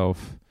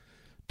yourself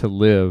to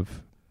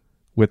live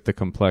with the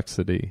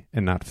complexity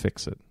and not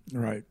fix it.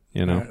 Right.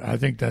 You know? I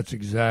think that's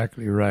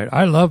exactly right.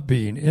 I love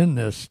being in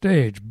this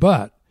stage,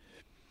 but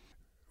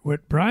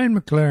what Brian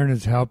McLaren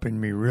is helping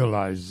me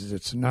realize is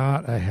it's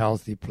not a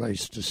healthy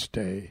place to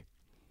stay.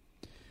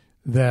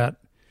 That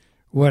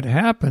what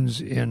happens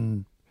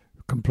in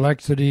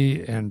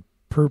complexity and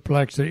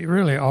perplexity,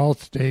 really all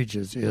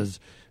stages, is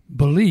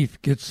belief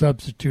gets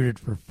substituted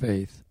for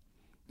faith.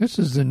 This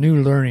is the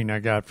new learning I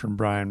got from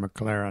Brian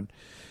McLaren.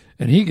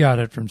 And he got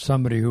it from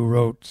somebody who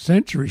wrote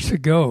centuries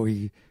ago.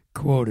 He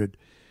quoted,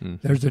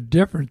 there's a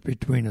difference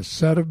between a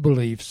set of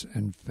beliefs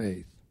and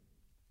faith.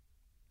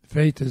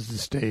 Faith is the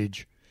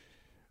stage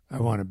I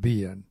want to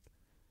be in.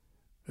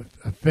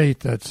 A faith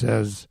that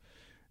says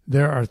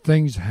there are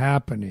things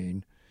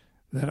happening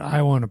that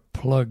I want to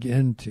plug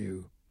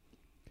into.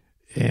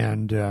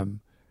 And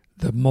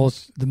the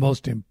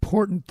most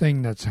important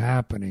thing that's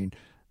happening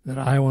that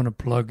I want to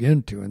plug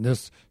into, and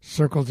this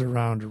circles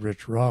around to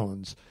Rich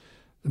Rollins.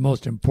 The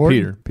most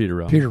important Peter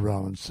Rollins. Peter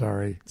Rollins,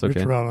 sorry. It's okay.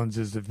 Rich Rollins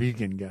is the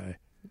vegan guy.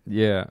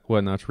 Yeah,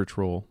 well, no, it's Rich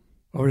Roll.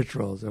 Oh, Rich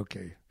Rollins,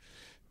 okay.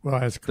 Well,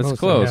 that's close. That's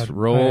close. I had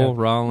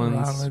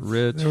Rollins,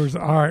 Rich. There was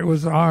R. It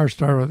was R.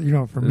 Started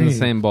with, for me. In the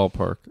same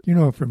ballpark.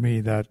 For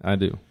me that I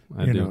do.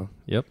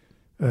 Yep.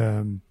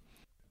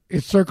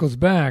 It circles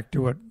back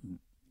to what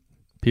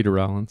Peter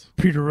Rollins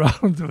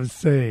was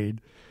saying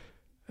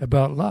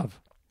about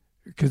love,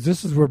 because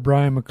this is where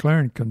Brian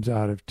McLaren comes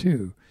out of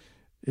too,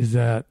 is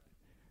that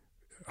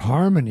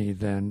harmony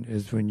then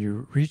is when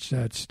you reach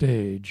that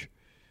stage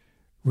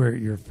where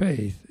your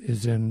faith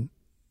is in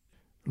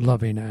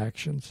loving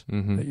actions,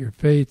 that your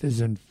faith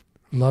is in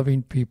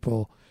loving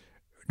people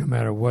no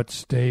matter what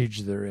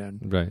stage they're in.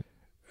 Right.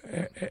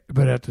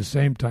 But at the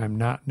same time,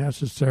 not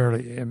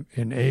necessarily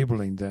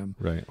enabling them.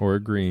 Right, or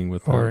agreeing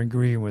with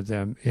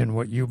them in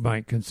what you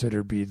might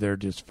consider be their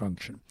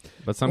dysfunction.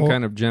 But some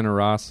kind of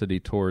generosity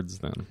towards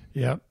them.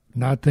 Yep,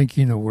 not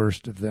thinking the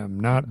worst of them,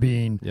 not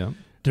being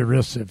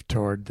derisive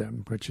toward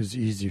them, which is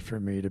easy for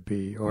me to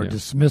be, or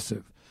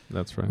dismissive.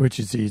 That's right. Which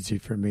is easy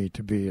for me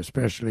to be,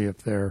 especially if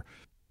they're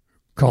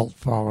cult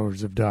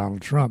followers of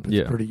Donald Trump.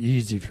 It's pretty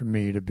easy for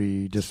me to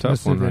be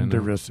dismissive and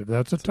derisive.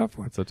 That's a tough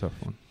one. That's a tough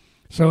one.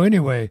 So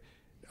anyway,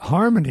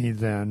 harmony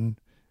then,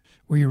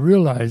 we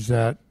realize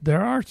that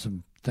there are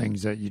some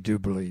things that you do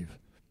believe.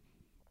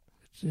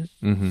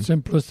 It's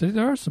simplicity,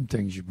 there are some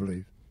things you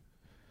believe.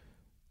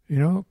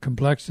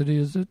 Complexity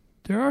is that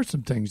there are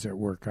some things that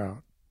work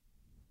out.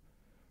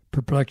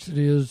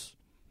 Perplexity is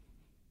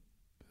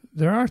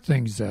there are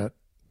things that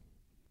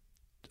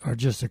are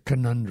just a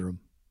conundrum.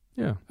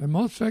 Yeah. And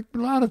a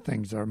lot of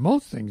things are.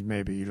 Most things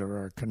maybe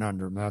are a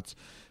conundrum. That's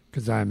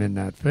because I'm in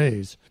that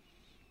phase.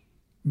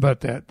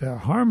 But that the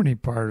harmony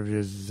part of it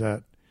is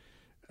that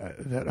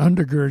that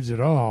undergirds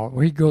it all. Well,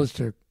 he goes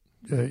to,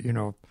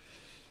 1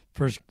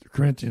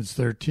 Corinthians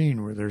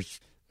 13, where there's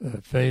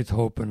faith,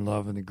 hope, and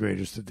love, and the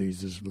greatest of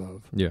these is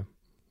love. Yeah.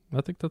 I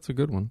think that's a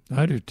good one.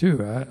 I do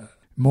too.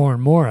 More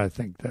and more, I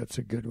think that's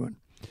a good one.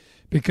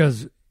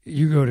 Because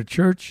you go to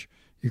church,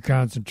 you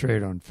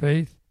concentrate on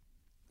faith,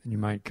 and you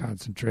might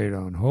concentrate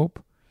on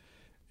hope,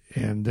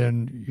 and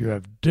then you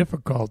have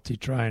difficulty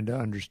trying to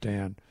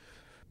understand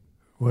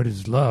what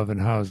is love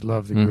and how is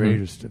love the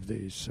greatest of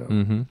these.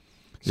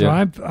 So,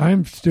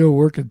 I'm still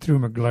working through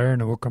McLaren,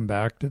 and we'll come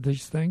back to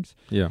these things.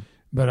 Yeah.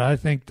 But I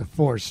think the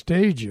 4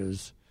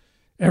 stages,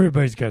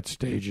 everybody's got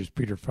stages.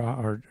 Peter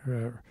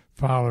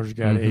Fowler's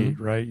got 8,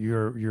 right?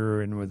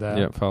 You're in with that.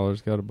 Yeah,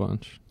 Fowler's got a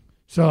bunch.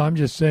 So I'm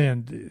just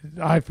saying,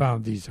 I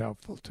found these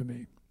helpful to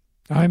me.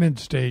 I'm in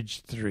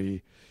stage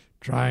 3,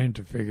 trying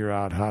to figure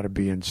out how to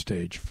be in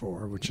stage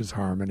 4, which is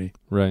harmony.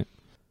 Right.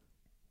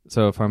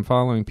 So if I'm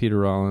following Peter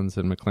Rollins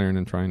and McLaren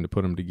and trying to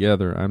put them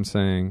together, I'm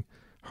saying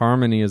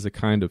harmony is a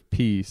kind of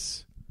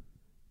peace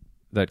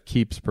that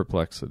keeps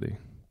perplexity.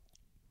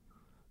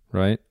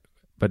 Right?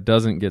 but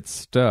doesn't get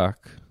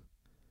stuck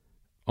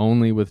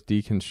only with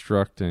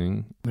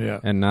deconstructing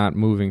and not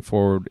moving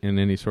forward in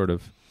any sort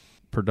of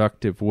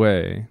productive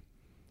way.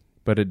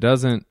 But it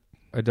doesn't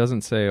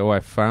say, oh, I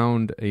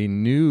found a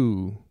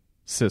new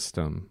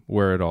system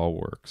where it all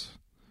works,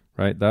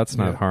 right? That's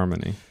not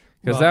harmony,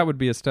 because that would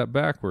be a step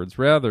backwards.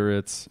 Rather,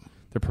 it's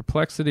the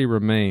perplexity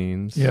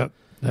remains. Yep,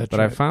 that's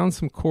I found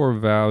some core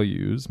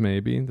values,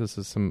 maybe. This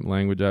is some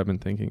language I've been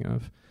thinking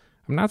of.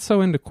 I'm not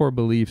so into core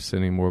beliefs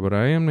anymore, but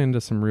I am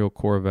into some real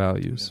core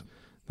values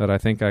that I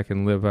think I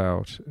can live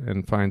out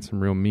and find some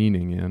real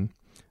meaning in.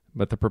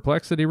 But the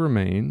perplexity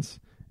remains,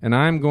 and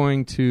I'm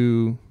going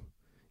to,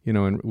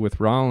 and with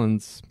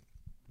Rollins'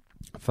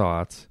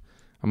 thoughts,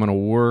 I'm going to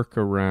work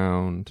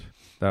around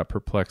that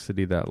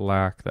perplexity, that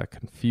lack, that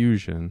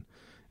confusion,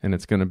 and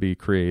it's going to be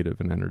creative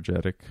and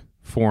energetic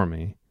for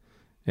me.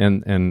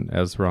 And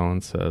as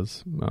Rollins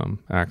says,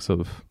 acts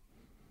of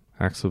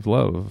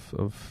love,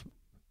 of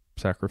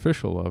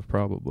sacrificial love,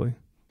 probably.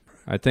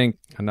 I think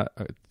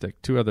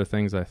two other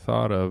things I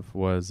thought of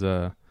was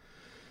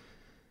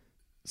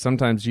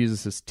sometimes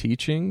Jesus'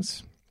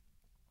 teachings,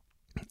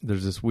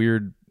 there's this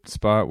weird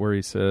spot where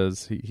he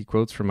says, he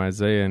quotes from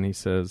Isaiah, and he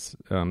says,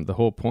 the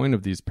whole point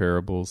of these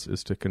parables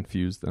is to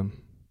confuse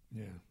them.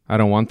 Yeah. I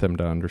don't want them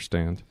to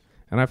understand.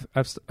 And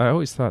I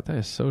always thought that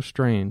is so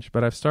strange,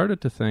 but I've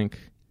started to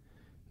think,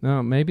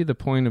 no, maybe the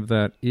point of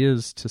that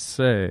is to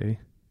say,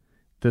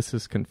 this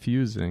is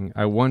confusing.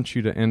 I want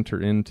you to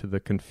enter into the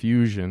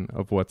confusion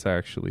of what's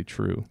actually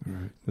true.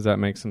 Right. Does that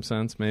make some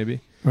sense,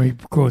 maybe? Well, he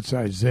quotes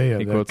Isaiah.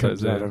 That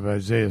comes out of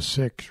Isaiah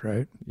 6,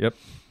 right? Yep.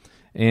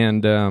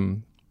 And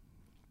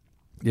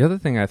the other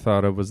thing I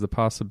thought of was the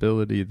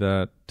possibility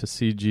that to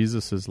see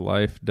Jesus'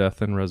 life,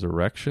 death, and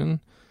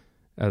resurrection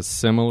as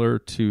similar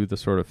to the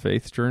sort of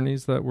faith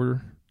journeys that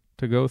we're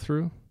to go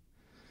through.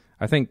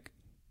 I think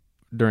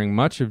during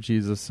much of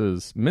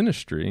Jesus'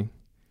 ministry,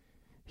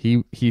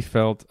 he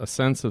felt a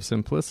sense of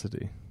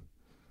simplicity.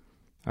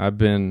 I've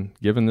been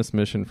given this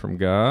mission from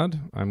God.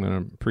 I'm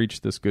going to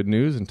preach this good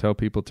news and tell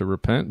people to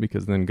repent,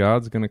 because then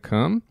God's going to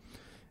come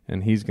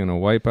and he's going to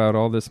wipe out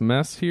all this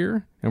mess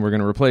here, and we're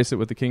going to replace it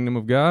with the kingdom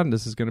of God, and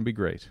this is going to be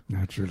great.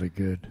 That's really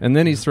good. And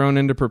then he's thrown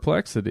into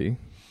perplexity,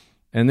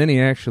 and then he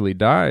actually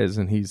dies,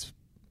 and he's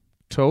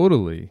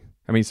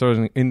he's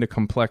thrown into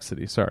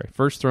complexity.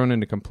 First thrown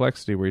into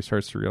complexity, where he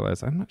starts to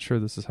realize, I'm not sure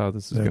this is how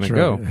this is going to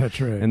go. That's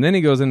right. And then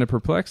he goes into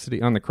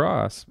perplexity on the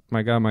cross.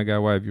 My God,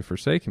 why have you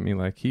forsaken me?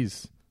 Like,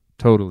 he's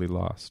totally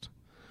lost,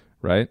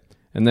 right?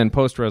 And then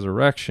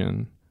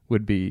post-resurrection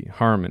would be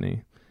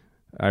harmony.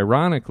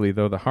 Ironically,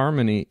 though, the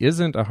harmony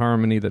isn't a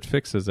harmony that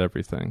fixes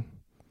everything,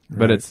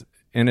 but it's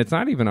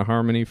not even a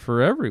harmony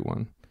for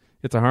everyone.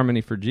 It's a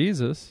harmony for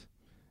Jesus,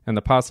 and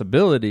the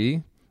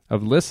possibility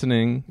of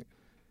listening.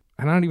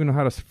 I don't even know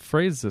how to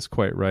phrase this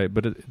quite right,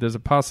 but there's a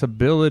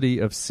possibility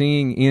of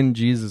seeing in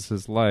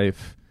Jesus'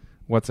 life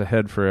what's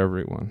ahead for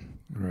everyone,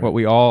 what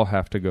we all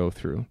have to go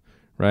through,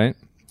 right?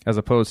 As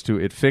opposed to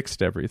it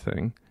fixed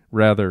everything.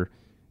 Rather,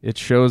 it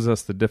shows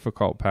us the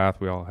difficult path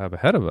we all have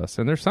ahead of us.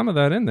 And there's some of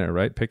that in there,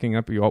 right?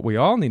 We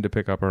all need to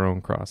pick up our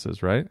own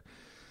crosses, right?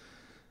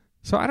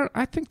 So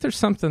I think there's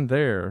something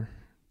there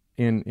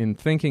in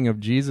thinking of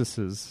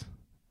Jesus's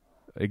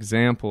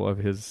example of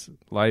his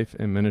life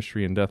and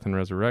ministry and death and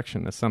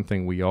resurrection as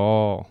something we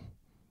all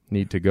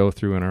need to go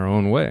through in our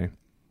own way.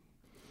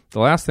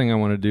 The last thing I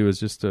want to do is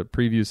just to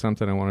preview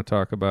something I want to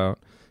talk about.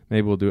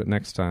 Maybe we'll do it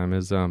next time.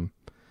 Is I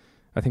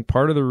think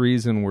part of the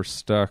reason we're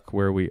stuck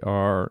where we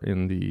are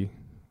in the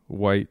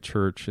white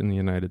church in the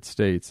United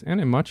States, and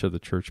in much of the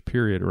church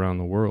period around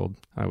the world,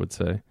 I would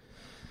say,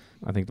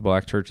 I think the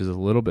black church is a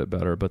little bit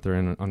better, but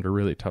they're under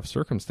really tough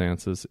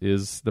circumstances,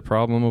 is the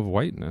problem of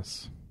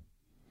whiteness.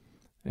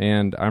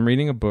 And I'm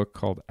reading a book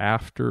called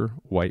After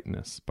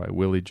Whiteness by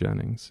Willie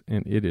Jennings,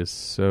 and it is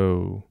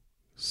so,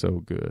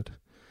 so good.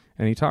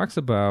 And he talks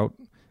about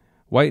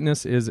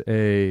whiteness is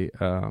it's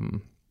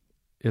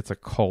a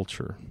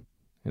culture.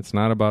 It's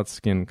not about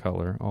skin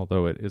color,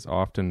 although it is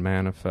often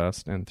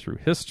manifest and through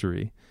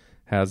history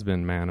has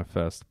been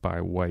manifest by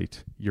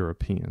white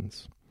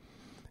Europeans.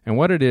 And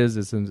what it is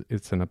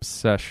it's an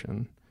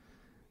obsession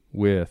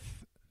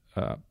with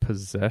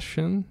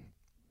possession,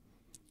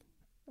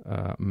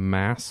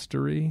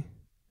 mastery,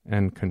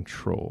 and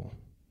control.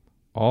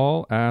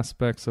 All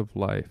aspects of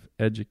life,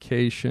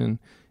 education,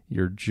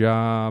 your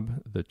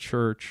job, the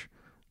church,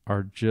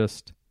 are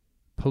just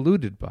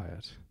polluted by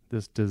it.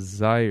 This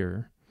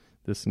desire,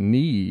 this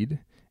need,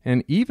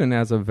 and even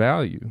as a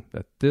value,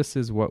 that this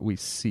is what we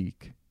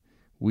seek.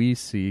 We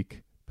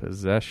seek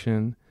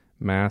possession,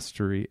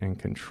 mastery, and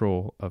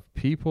control of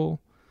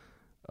people,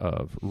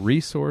 of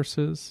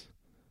resources,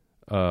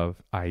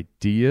 of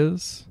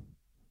ideas.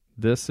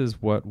 This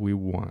is what we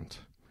want.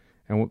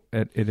 And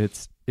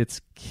it's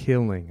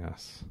killing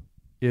us.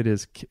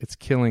 It's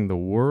killing the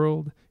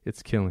world.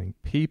 It's killing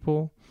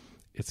people.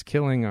 It's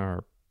killing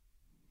our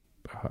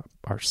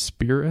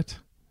spirit,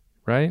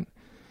 right?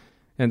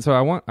 And so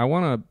I want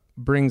to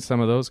bring some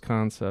of those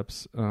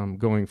concepts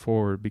going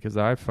forward, because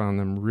I've found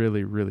them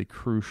really, really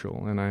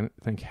crucial, and I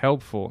think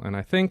helpful. And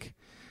I think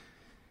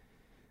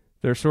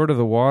They're sort of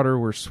the water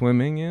we're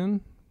swimming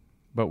in,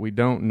 but we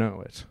don't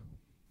know it,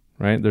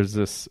 right? There's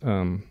this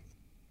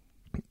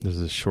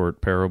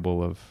short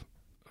parable of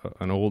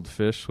an old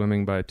fish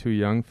swimming by two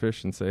young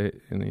fish,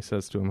 and he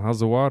says to him, "How's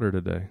the water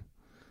today?"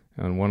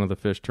 And one of the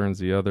fish turns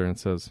to the other and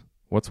says,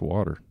 "What's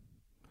water?"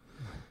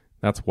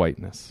 That's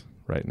whiteness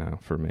right now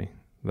for me.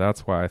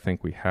 That's why I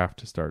think we have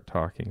to start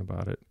talking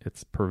about it.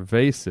 It's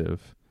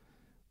pervasive,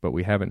 but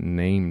we haven't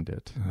named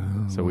it.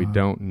 So we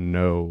don't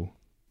know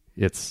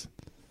its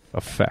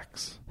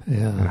effects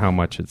and how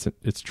much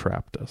it's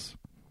trapped us.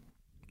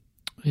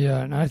 Yeah,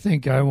 and I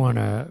think I want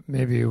to,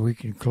 maybe we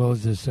can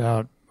close this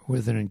out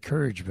with an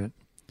encouragement.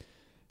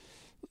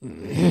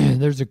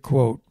 There's a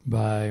quote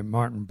by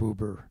Martin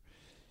Buber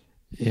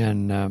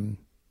in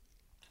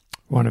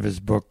one of his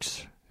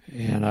books,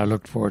 and I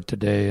looked for it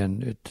today,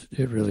 and it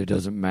really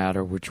doesn't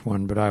matter which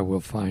one, but I will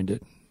find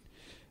it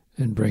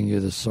and bring you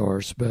the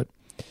source. But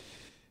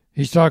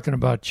he's talking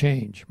about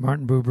change.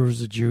 Martin Buber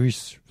was a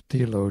Jewish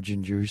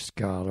theologian, Jewish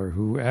scholar,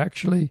 who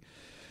actually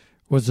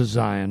was a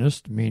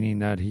Zionist, meaning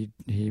that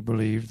he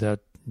believed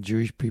that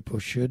Jewish people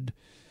should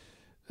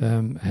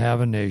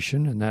have a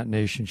nation, and that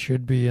nation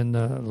should be in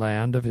the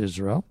land of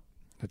Israel,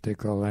 that they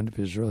call the land of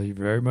Israel. He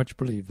very much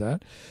believed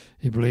that.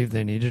 He believed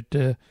they needed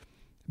to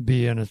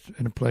be in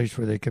a place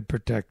where they could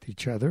protect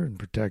each other and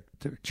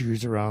protect the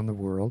Jews around the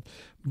world.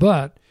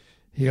 But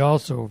he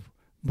also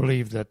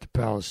believed that the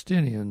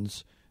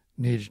Palestinians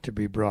needed to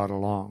be brought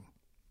along.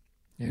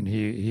 And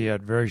he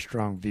had very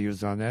strong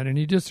views on that, and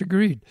he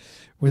disagreed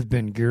with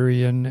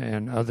Ben-Gurion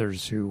and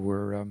others who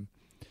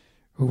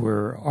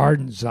were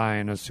ardent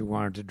Zionists who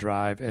wanted to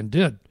drive and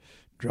did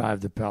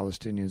drive the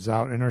Palestinians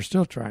out and are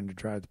still trying to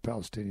drive the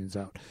Palestinians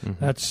out. Mm-hmm.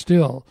 That's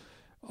still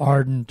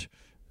ardent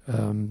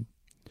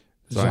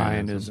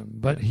Zionism.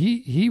 But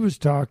he was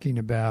talking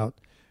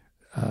about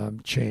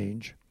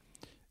change,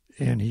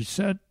 and he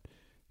said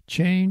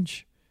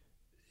change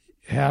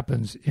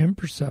happens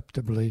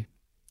imperceptibly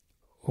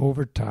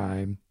over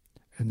time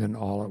and then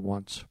all at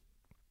once.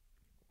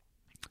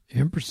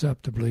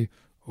 Imperceptibly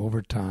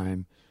over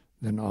time,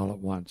 then all at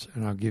once.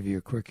 And I'll give you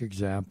a quick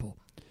example.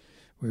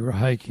 We were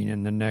hiking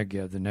in the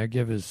Negev. The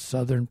Negev is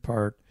southern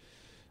part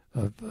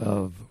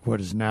of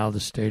what is now the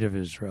state of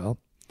Israel.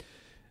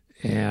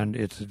 And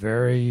it's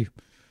very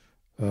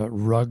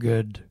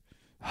rugged,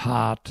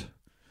 hot,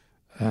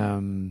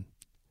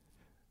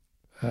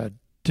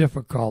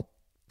 difficult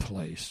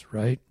place,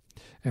 right?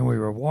 And we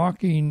were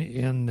walking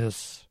in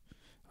this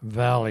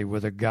valley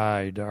with a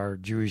guide. Our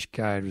Jewish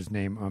guide was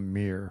named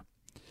Amir.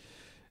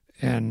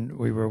 And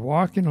we were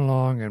walking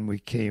along, and we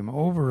came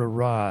over a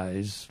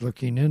rise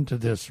looking into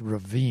this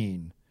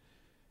ravine.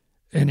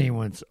 And he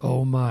went,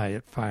 "Oh my,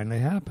 it finally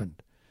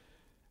happened."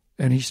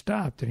 And he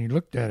stopped and he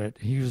looked at it.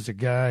 He was a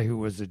guy who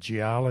was a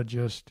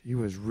geologist. He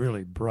was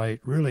really bright,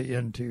 really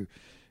into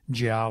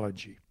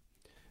geology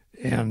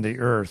and the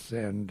earth,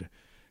 and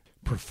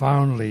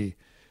profoundly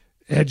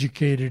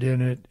educated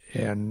in it,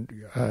 and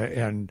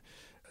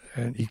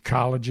an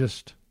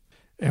ecologist.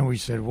 And we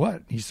said,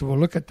 "What?" He said, "Well,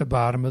 look at the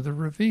bottom of the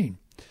ravine."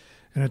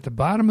 And at the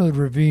bottom of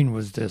the ravine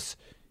was this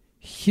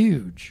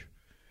huge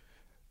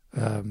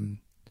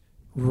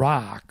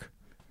rock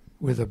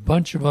with a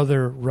bunch of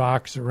other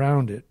rocks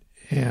around it.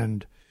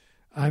 And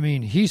I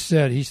mean, he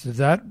said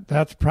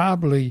that's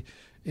probably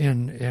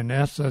in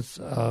essence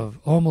of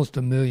almost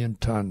 1 million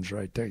tons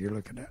right there you're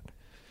looking at.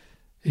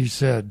 He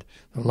said,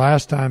 "The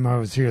last time I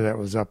was here, that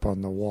was up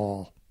on the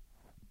wall."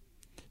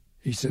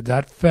 He said,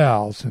 "That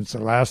fell since the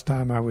last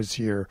time I was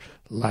here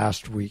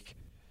last week."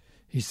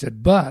 He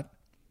said, "But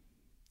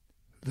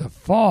the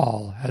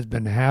fall has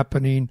been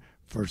happening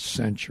for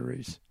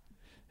centuries."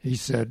 He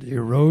said,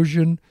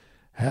 "Erosion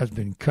has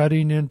been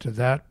cutting into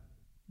that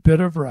bit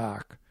of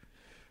rock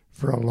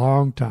for a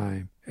long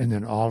time, and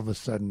then all of a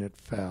sudden it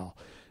fell."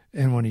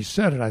 And when he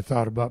said it, I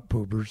thought about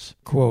Buber's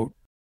quote,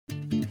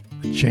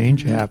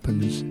 "Change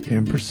happens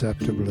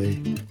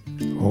imperceptibly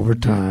over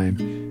time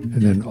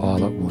and then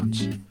all at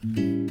once."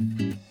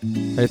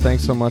 Hey,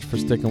 thanks so much for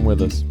sticking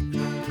with us.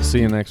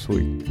 See you next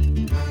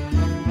week.